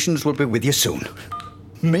technicians will be with you soon.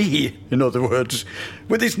 Me, in other words.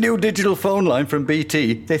 With this new digital phone line from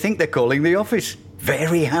BT, they think they're calling the office.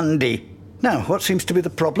 Very handy. Now, what seems to be the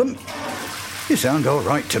problem? You sound all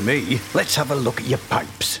right to me. Let's have a look at your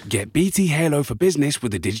pipes. Get BT Halo for business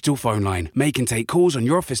with a digital phone line. Make and take calls on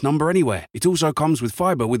your office number anywhere. It also comes with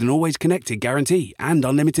fibre with an always connected guarantee and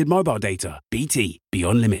unlimited mobile data. BT,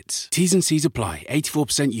 beyond limits. T's and C's apply.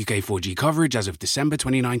 84% UK 4G coverage as of December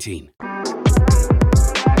 2019.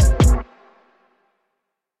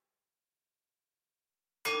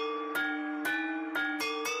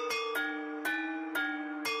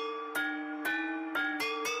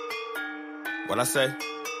 What I say?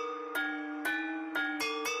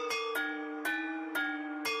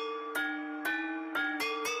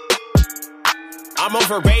 I'm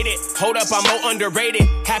overrated. Hold up, I'm more underrated.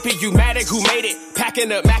 Happy you-matic who made it.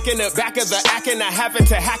 Packing up, macking up, back of the acting. I having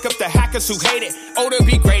to hack up the hackers who hate it. Oh, to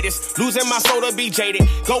be greatest. Losing my soul to be jaded.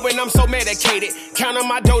 Going, I'm so medicated. Counting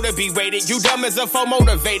my dough to be rated. You dumb as a foe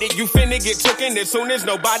motivated. You finna get tooken as soon as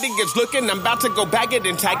nobody gets looking. I'm about to go bag it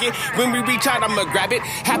and tag it. When we reach out, I'ma grab it.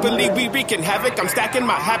 Happily, we wreaking havoc. I'm stacking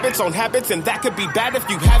my habits on habits, and that could be bad if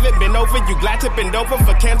you haven't been over. You glad to bend over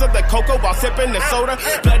for cans of the cocoa while sipping the soda.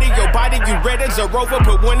 Bloody your body, you red as a rover.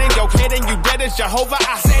 Put one in your head and you dead as Jehovah.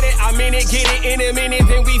 I said it, I mean it, get it in a minute.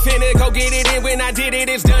 Then we finna go get it. And when I did it,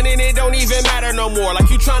 it's done and it don't even matter no more. Like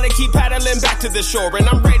you trying to keep paddling back to the shore. And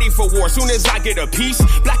I'm ready for war soon as I get a piece.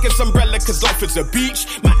 Blackest umbrella cause life is a beach.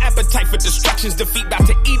 My appetite for destruction's defeat. About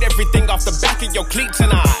to eat everything off the back of your cleats.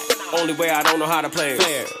 And only way I don't know how to play it.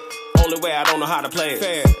 Fair. Only way I don't know how to play it.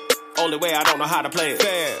 Fair. Only way I don't know how to play it.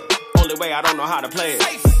 Fair. Only way I don't know how to play it.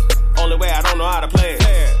 Only way I don't know how to play it.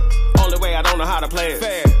 Fair. Only way I don't know how to play it.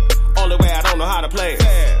 Fair. Only way I don't know how to play it.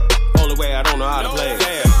 Fair. Only way I don't know how to play it.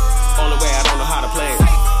 Fair. Only way I don't know how to play it.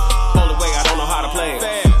 Only way I don't know how to play it.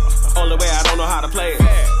 Fair. Only way I don't know how to play it.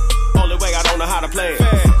 Only way I don't know how to play it.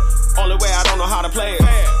 Only way I don't know how to play it.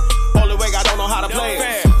 Only way I don't know how to play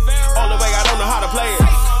it. Only way I don't know how to play it.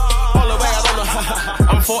 Only way I don't know how.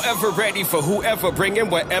 I'm forever ready for whoever, bringing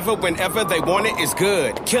whatever, whenever they want it is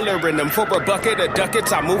good. Killer in them for a bucket of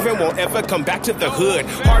ducats. I'm moving, won't ever come back to the hood.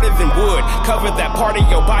 Harder than wood, cover that part of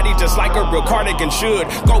your body just like a real cardigan should.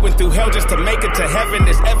 Going through hell just to make it to heaven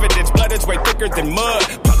is evidence. Blood is way thicker than mud.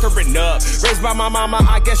 Puckering up, raised by my mama,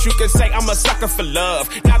 I guess you could say I'm a sucker for love.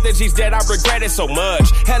 Now that she's dead, I regret it so much.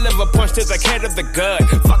 Hell of a punch to the head of the gut.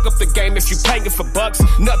 Fuck up the game if you playing for bucks.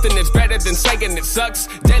 Nothing is better than saying it sucks.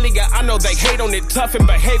 Daily, I know they hate on it tough and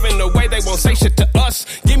behave behaving the way they won't say shit to us.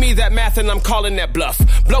 Give me that math and I'm calling that bluff.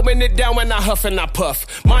 Blowing it down when I huff and I puff.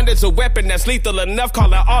 Mind is a weapon that's lethal enough.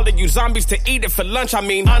 Calling all of you zombies to eat it for lunch. I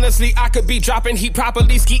mean, honestly, I could be dropping heat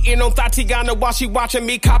properly. Skeeting on Tatiana while she watching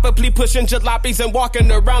me. Copperly pushing jalopies and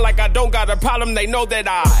walking around like I don't got a problem. They know that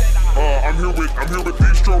I'm here with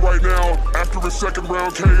Distro right now. After a second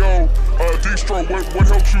round KO, Distro, what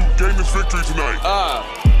helped you gain this victory tonight?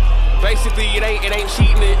 Basically, it ain't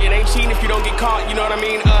cheating. It ain't cheating if you don't get caught. You know what I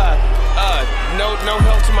mean? No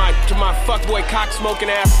help to my fuckboy cock smoking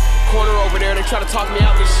ass corner over there. They try to talk me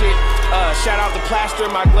out this shit. Shout out the plaster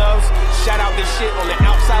in my gloves. Shout out this shit on the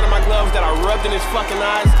outside of my gloves that I rubbed in his fucking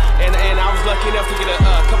eyes. And I was lucky enough to get a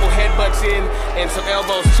couple headbutts in and some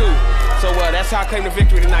elbows too. So that's how I claim the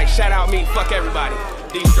victory tonight. Shout out me. Fuck everybody.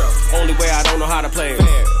 Distro. Only way I don't know how to play it.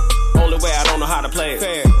 Only way I don't know how to play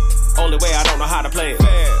it. Only way I don't know how to play it.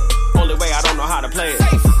 Only way I don't know how to play it.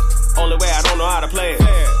 Only way I don't know how to play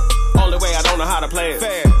it. Only way I don't know how to play it.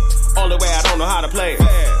 Only way I don't know how to play it.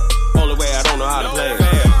 Only way I don't know how to play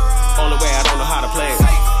it. Only way I don't know how to play it.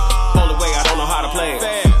 Only way I don't know how to play it.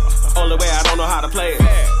 Only way I don't know how to play it.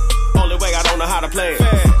 Only way I don't know how to play it.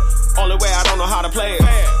 Only way I don't know how to play it.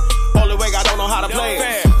 Only way I don't know how to play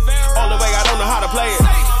it. Only way I don't know how to play it.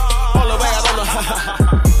 Only way I don't know how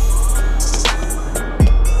to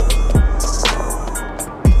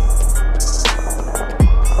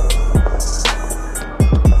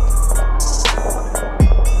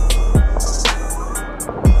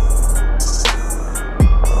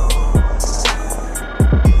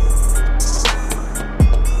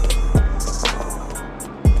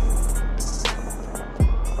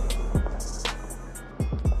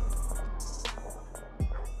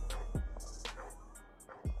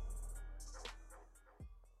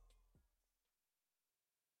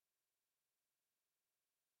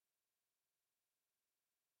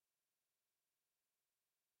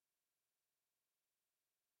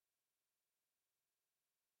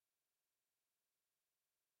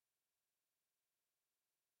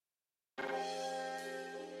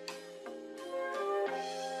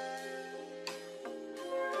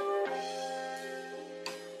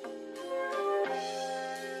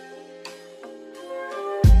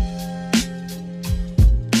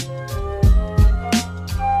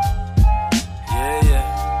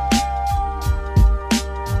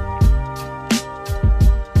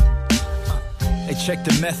Check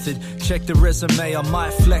the method, check the resume. I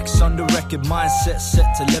might flex on the record, mindset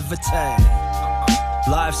set to levitate.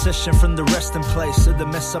 Live session from the resting place of the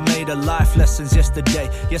mess I made of life lessons yesterday.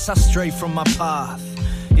 Yes, I strayed from my path.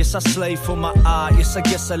 Yes, I slaved for my art. Yes, I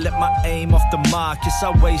guess I let my aim off the mark. Yes,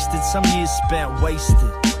 I wasted some years spent wasted.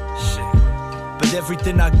 Shit. But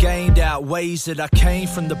everything I gained outweighs it. I came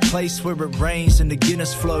from the place where it rains and the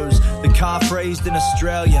Guinness flows. The calf raised in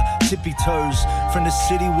Australia, tippy toes. From the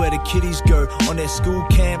city where the kiddies go on their school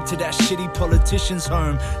camp to that shitty politician's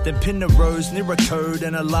home. Then pin the rose near a code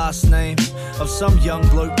and a last name of some young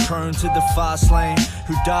bloke prone to the fast lane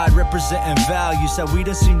who died representing values that we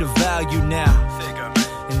don't seem to value now.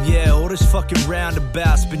 And yeah, all this fucking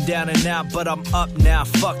roundabouts been down and out, but I'm up now,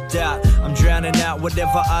 fucked out. I'm drowning out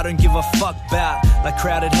whatever I don't give a fuck about. Like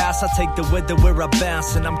crowded house, I take the weather where I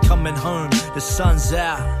bounce, and I'm coming home, the sun's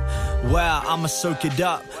out. Wow, I'ma soak it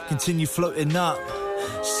up, continue floating up.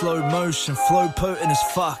 Slow motion, flow potent as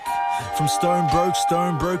fuck. From stone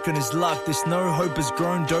broke on his luck. This no hope has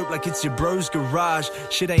grown dope like it's your bro's garage.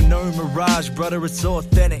 Shit ain't no mirage, brother, it's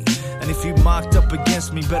authentic. And if you marked up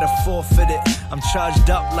against me, better forfeit it. I'm charged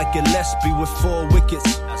up like Gillespie with 4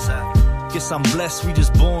 wickets. Guess I'm blessed, we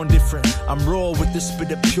just born different. I'm raw with the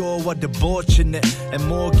spit of pure, while debauching it. And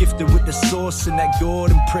more gifted with the sauce in that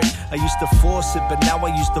Gordon prick. I used to force it, but now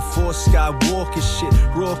I used to force Skywalker shit.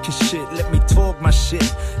 Raucous shit, let me talk my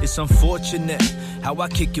shit. It's unfortunate how I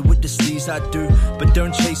kick it with the sleaze I do. But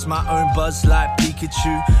don't chase my own buzz like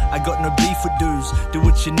Pikachu. I got no beef with dudes, do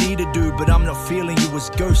what you need to do. But I'm not feeling you, it's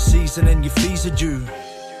ghost season and your fees are due.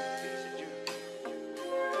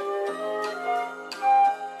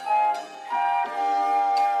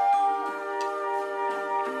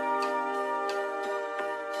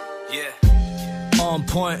 On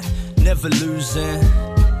point, never losing.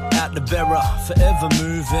 Out the bearer, forever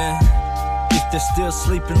moving. If they're still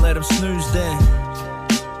sleeping, let them snooze then.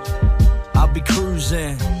 I'll be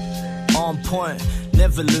cruising. On point,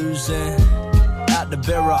 never losing. Out the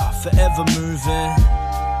bearer, forever moving.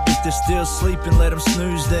 If they're still sleeping, let them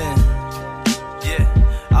snooze then.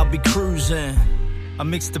 Yeah, I'll be cruising. I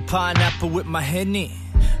mixed the pineapple with my Henny.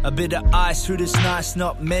 A bit of ice through this nice,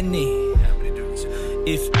 not many.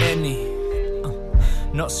 If any.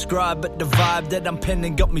 Not scribe, but the vibe that I'm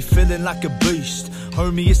penning got me feeling like a beast.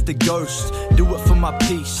 Homie, it's the ghost. Do it for my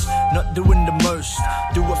peace, not doing the most.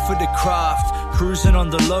 Do it for the craft, cruising on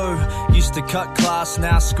the low. Used to cut class,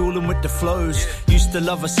 now schooling with the flows. Used to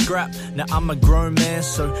love a scrap, now I'm a grown man.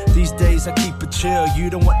 So these days I keep it chill, you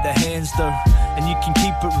don't want the hands though. And you can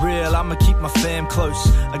keep it real, I'ma keep my fam close.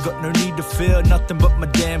 I got no need to feel nothing but my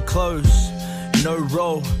damn clothes. No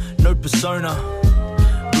role, no persona.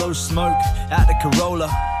 Blow smoke out the Corolla.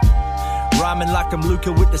 Rhyming like I'm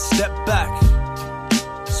Luca with the step back.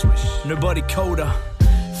 Swish. Nobody colder.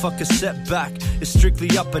 Fuck a setback. It's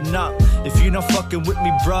strictly up and up. If you not fucking with me,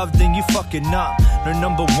 bruv, then you fucking up. No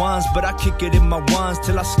number ones, but I kick it in my ones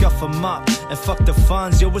till I scuff them up. And fuck the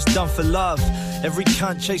funds, yo, it's done for love. Every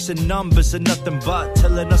cunt chasing numbers and nothing but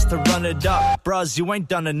telling us to run it up. Bros, you ain't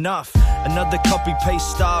done enough. Another copy-paste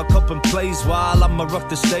style, cop and plays while I'ma rock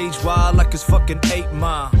the stage wild like it's fucking 8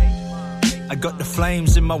 Mile. I got the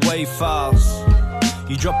flames in my wave files.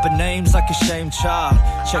 You dropping names like a shamed child.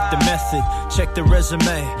 Check the method, check the resume.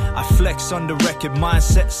 I flex on the record,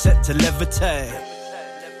 mindset set to levitate.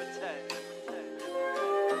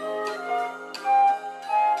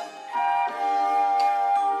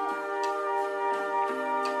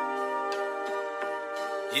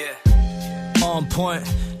 Yeah. On point,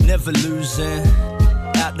 never losing.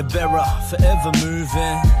 Out the bearer, forever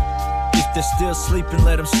moving. If they're still sleeping,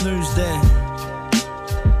 let them snooze then.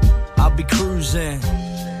 I'll be cruising,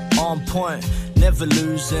 on point, never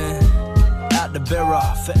losing. Out the bearer,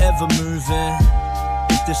 forever moving.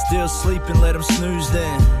 If they're still sleeping, let them snooze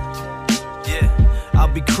then. Yeah, I'll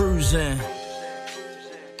be cruising.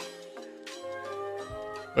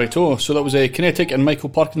 Righto, so that was Kinetic and Michael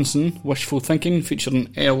Parkinson, Wishful Thinking,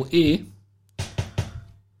 featuring L.A. I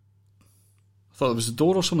thought it was the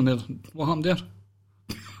door or something there. What happened there?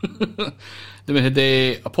 Then we had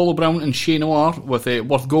Apollo Brown and Shay Noir with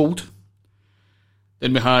Worth Gold.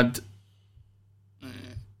 Then we had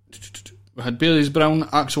Bailey's Brown,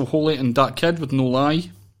 Axel Holy and That Kid with No Lie.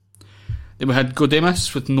 Then we had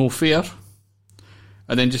Godemus with No Fair.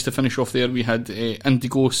 And then just to finish off there, we had Indie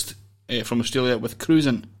Ghost from Australia with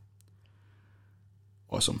Cruisin'.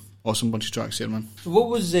 Awesome bunch of tracks there, man. So what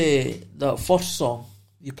was that first song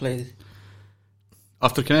you played?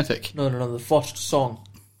 After Kinetic? No, the first song.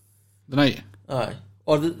 The night? Aye.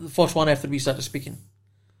 Or the first one after we started speaking.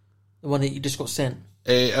 The one that you just got sent.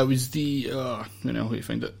 It was the... how do you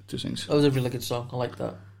find it? Two things. That was a really good song. I like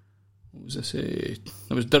that. What was this? It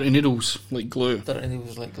was Dirty Needles, Like Glue. Dirty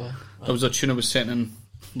Needles, Like Glue. Right. That was a tune I was sent in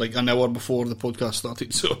like an hour before the podcast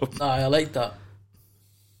started, so... Aye, I like that.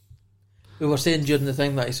 We were saying during the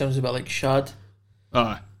thing that he sounds a bit like Shad.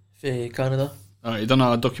 Aye. For Canada. Aye, he done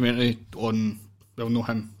a documentary on... Well, not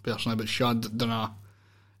him personally, but Shad done a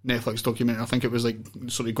Netflix documentary. I think it was like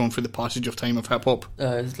sort of going through the passage of time of hip hop.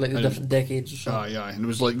 It's like the different decades or something. Aye, and it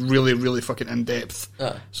was like really, really fucking in depth.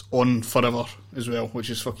 It's on forever as well, which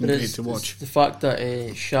is fucking great to watch. The fact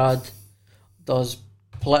that Shad does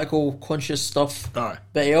political conscious stuff, but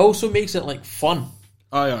he also makes it like fun.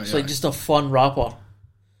 It's like just a fun rapper.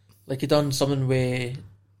 Like he done something with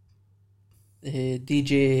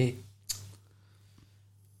DJ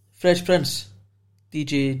Fresh Prince,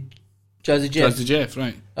 DJ Jazzy Jeff. Jazzy Jeff,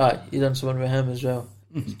 right. Aye, he done something with him as well.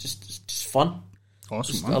 Mm-hmm. It's just fun.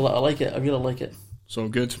 Awesome, man. I like it. I really like it. So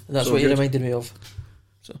good. And that's so what good. he reminded me of.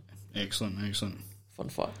 So Excellent. Fun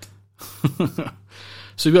fact.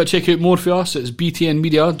 So you've got to check out more for us. It's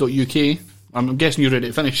btnmedia.uk. I'm guessing you're ready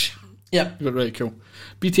to finish. Yeah. Right, cool.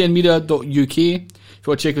 btnmedia.uk. If you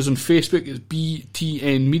want to check us on Facebook, it's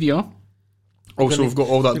BTN Media. Also, we've got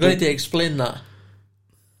all that... You're going to explain that.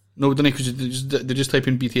 No, don't, because they just type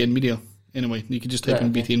in BTN Media. Anyway, you can just type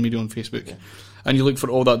in BTN Media on Facebook. Okay. And you look for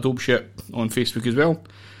all that dope shit on Facebook as well.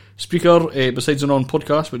 Speaker, besides the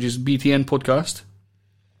non-podcast, which is BTN Podcast.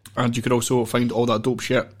 And you can also find all that dope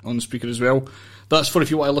shit on the Speaker as well. That's for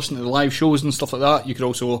if you want to listen to the live shows and stuff like that. You can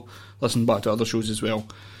also listen back to other shows as well.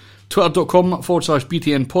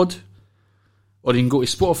 Twitter.com/BTN Pod. Or you can go to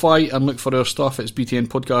Spotify and look for our stuff. It's BTN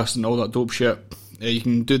Podcast and all that dope shit. You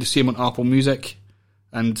can do the same on Apple Music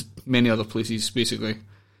and many other places, basically.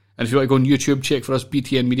 And if you want to go on YouTube, check for us,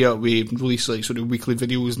 BTN Media. We release like sort of weekly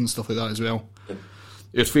videos and stuff like that as well. Yep.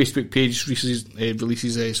 Our Facebook page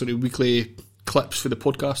releases sort of weekly clips for the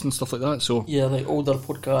podcast and stuff like that. So yeah, like older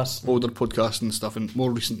podcasts and stuff, and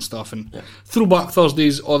more recent stuff, and Throwback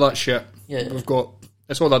Thursdays, all that shit. Yeah, we've got.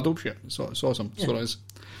 It's all that dope shit. It's awesome. That's what it is.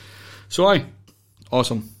 So aye,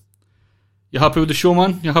 awesome. You happy with the show,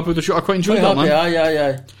 man? You happy with the show? I quite enjoyed that, man.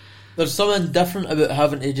 Yeah. There's something different about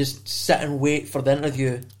having to just sit and wait for the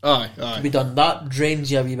interview to be done. That drains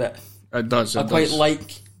you a wee bit. It does. I quite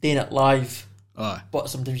like doing it live. Aye. But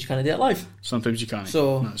sometimes you can't do it live. Sometimes you can't.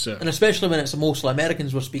 So, that's it. and especially when it's mostly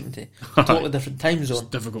Americans we're speaking to, totally different time zone. It's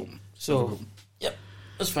difficult. So, yep,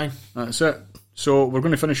 that's fine. That's it. So we're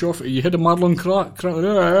going to finish off. You heard of Marlon Craft?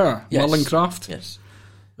 Yes. Marlon Craft? Yes.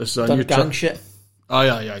 This is a Done new gang track. shit.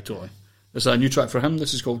 Aye, totally. This is a new track for him.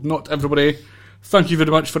 This is called Not Everybody. Thank you very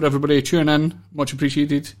much for everybody tuning in. Much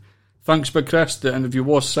appreciated. Thanks, Big Chris. The interview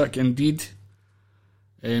was sick indeed.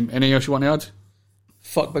 Anything else you want to add?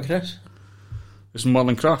 Fuck Big Chris. This is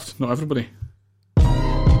Marlon Craft. Not Everybody.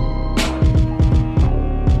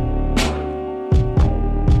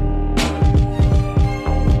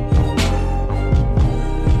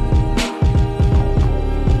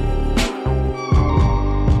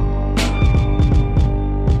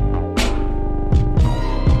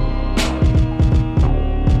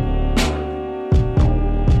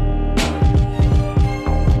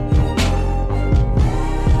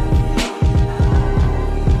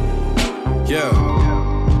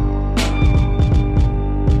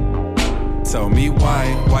 Tell me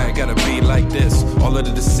why I gotta be like this, all of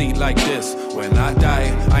the deceit like this. When I die,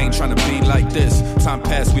 I ain't tryna be like this. Time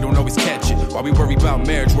pass, we don't always catch it. Why we worry about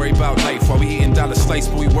marriage, worry about life? Why we eating dollar slice,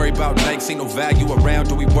 but we worry about likes? Ain't no value around,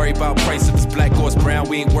 do we worry about price? If it's black or it's brown,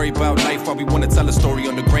 we ain't worried about life. Why we wanna tell a story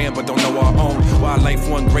on the gram, but don't know our own? Why life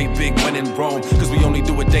one great big win in Rome? Cause we only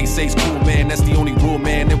do what they say's cool, man. That's the only rule,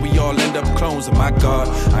 man. And we all end up clones. And my God,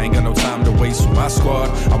 I ain't got no time to waste with my squad.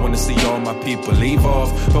 I wanna see all my people leave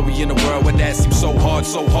off, but we in a world where that seems so hard,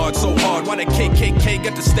 so hard, so hard. Why the KKK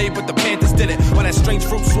got to stay, but the Panthers didn't? Why that strange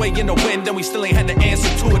fruit sway in the wind, and we still ain't had the answer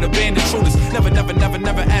to it? Abandoned truthers.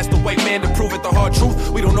 Never asked the white man to prove it. The hard truth,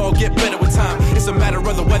 we don't all get better with time. It's a matter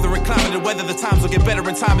of the weather and climate, and whether the times will get better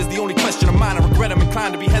in time is the only question of mine. I regret I'm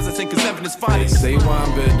inclined to be hesitant, cause evidence fine. They say why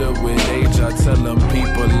I'm better with age, I tell them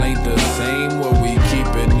people ain't the same. What we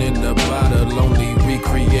keeping in the bottle, only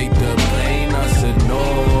recreate the pain. I said no,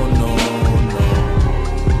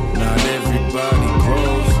 not everybody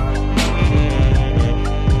grows.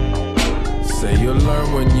 Say you'll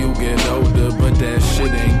learn when you get older, but that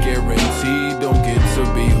shit ain't guaranteed. Don't get to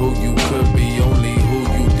be who you could be, only who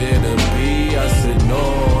you dare to be. I said no,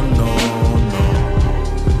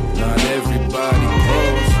 not everybody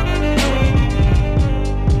grows.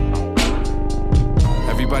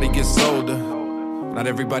 Everybody gets older, not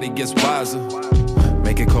everybody gets wiser.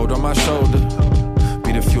 Make it cold on my shoulder,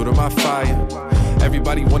 be the fuel to my fire.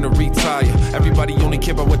 Everybody wanna retire. Everybody only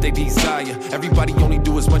care about what they desire. Everybody only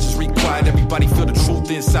do as much as required. Everybody feel the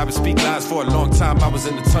truth inside but speak lies. For a long time I was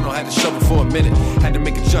in the tunnel, had to shovel for a minute. Had to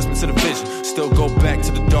make adjustments to the vision. Still go back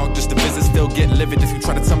to the dark just to visit. Still get livid if you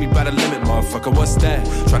try to tell me about a limit. Motherfucker, what's that?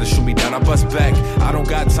 Try to shoot me down, I bust back. I don't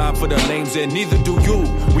got time for the lames and neither do you.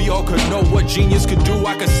 We all could know what genius could do.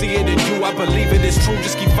 I could see it in you, I believe it is true.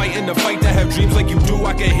 Just keep fighting the fight to have dreams like you do.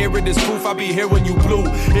 I can hear it as proof, I'll be here when you blue.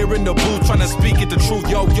 Here in the booth trying to speak it the truth,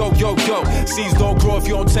 yo. Seeds don't grow if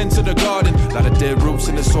you don't tend to the garden. Lot of dead roots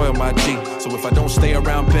in the soil, my G. So if I don't stay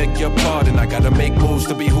around, beg your pardon. I gotta make moves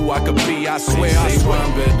to be who I could be. I swear, I swear.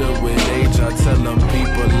 I'm better with age. I tell them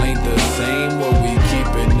people ain't the same. What we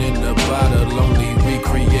keeping in the bottle, only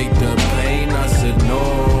recreate the pain. I said no,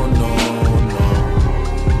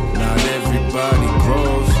 not everybody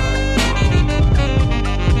grows.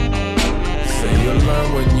 Say you'll learn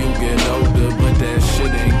when you get older, but that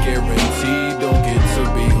shit ain't guaranteed. Don't get to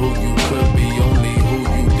be who you could be, only who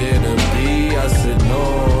you dare to be. I said no,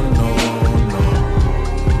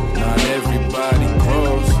 not everybody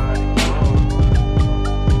grows.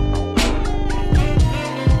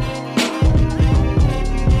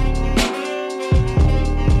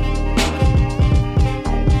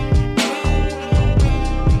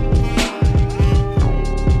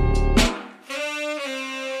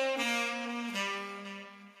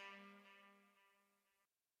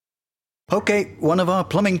 Okay, one of our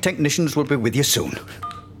plumbing technicians will be with you soon.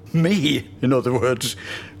 Me, in other words.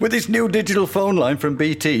 With this new digital phone line from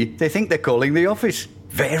BT, they think they're calling the office.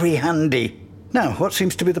 Very handy. Now, what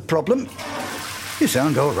seems to be the problem? You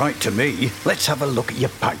sound all right to me. Let's have a look at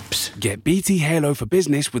your pipes. Get BT Halo for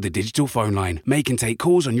business with a digital phone line. Make and take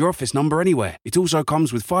calls on your office number anywhere. It also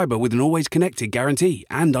comes with fibre with an always connected guarantee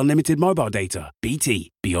and unlimited mobile data.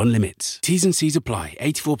 BT, beyond limits. T's and C's apply.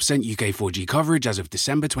 84% UK 4G coverage as of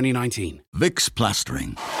December 2019. Vic's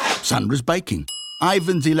Plastering, Sandra's Baking,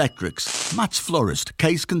 Ivan's Electrics, Matt's Florist,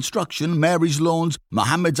 Case Construction, Mary's Lawns,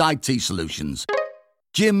 Mohammed's IT Solutions.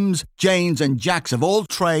 Jims, Janes and Jacks of all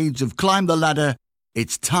trades have climbed the ladder.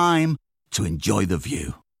 It's time to enjoy the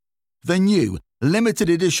view. The new limited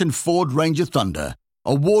edition Ford Ranger Thunder,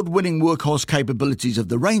 award-winning workhorse capabilities of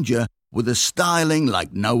the Ranger with a styling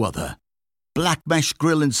like no other. Black mesh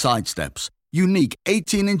grille and side steps, unique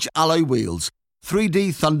 18-inch alloy wheels,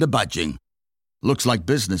 3D Thunder Badging. Looks like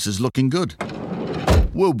business is looking good.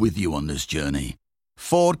 We're with you on this journey.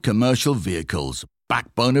 Ford Commercial Vehicles,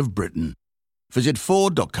 backbone of Britain. Visit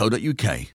Ford.co.uk.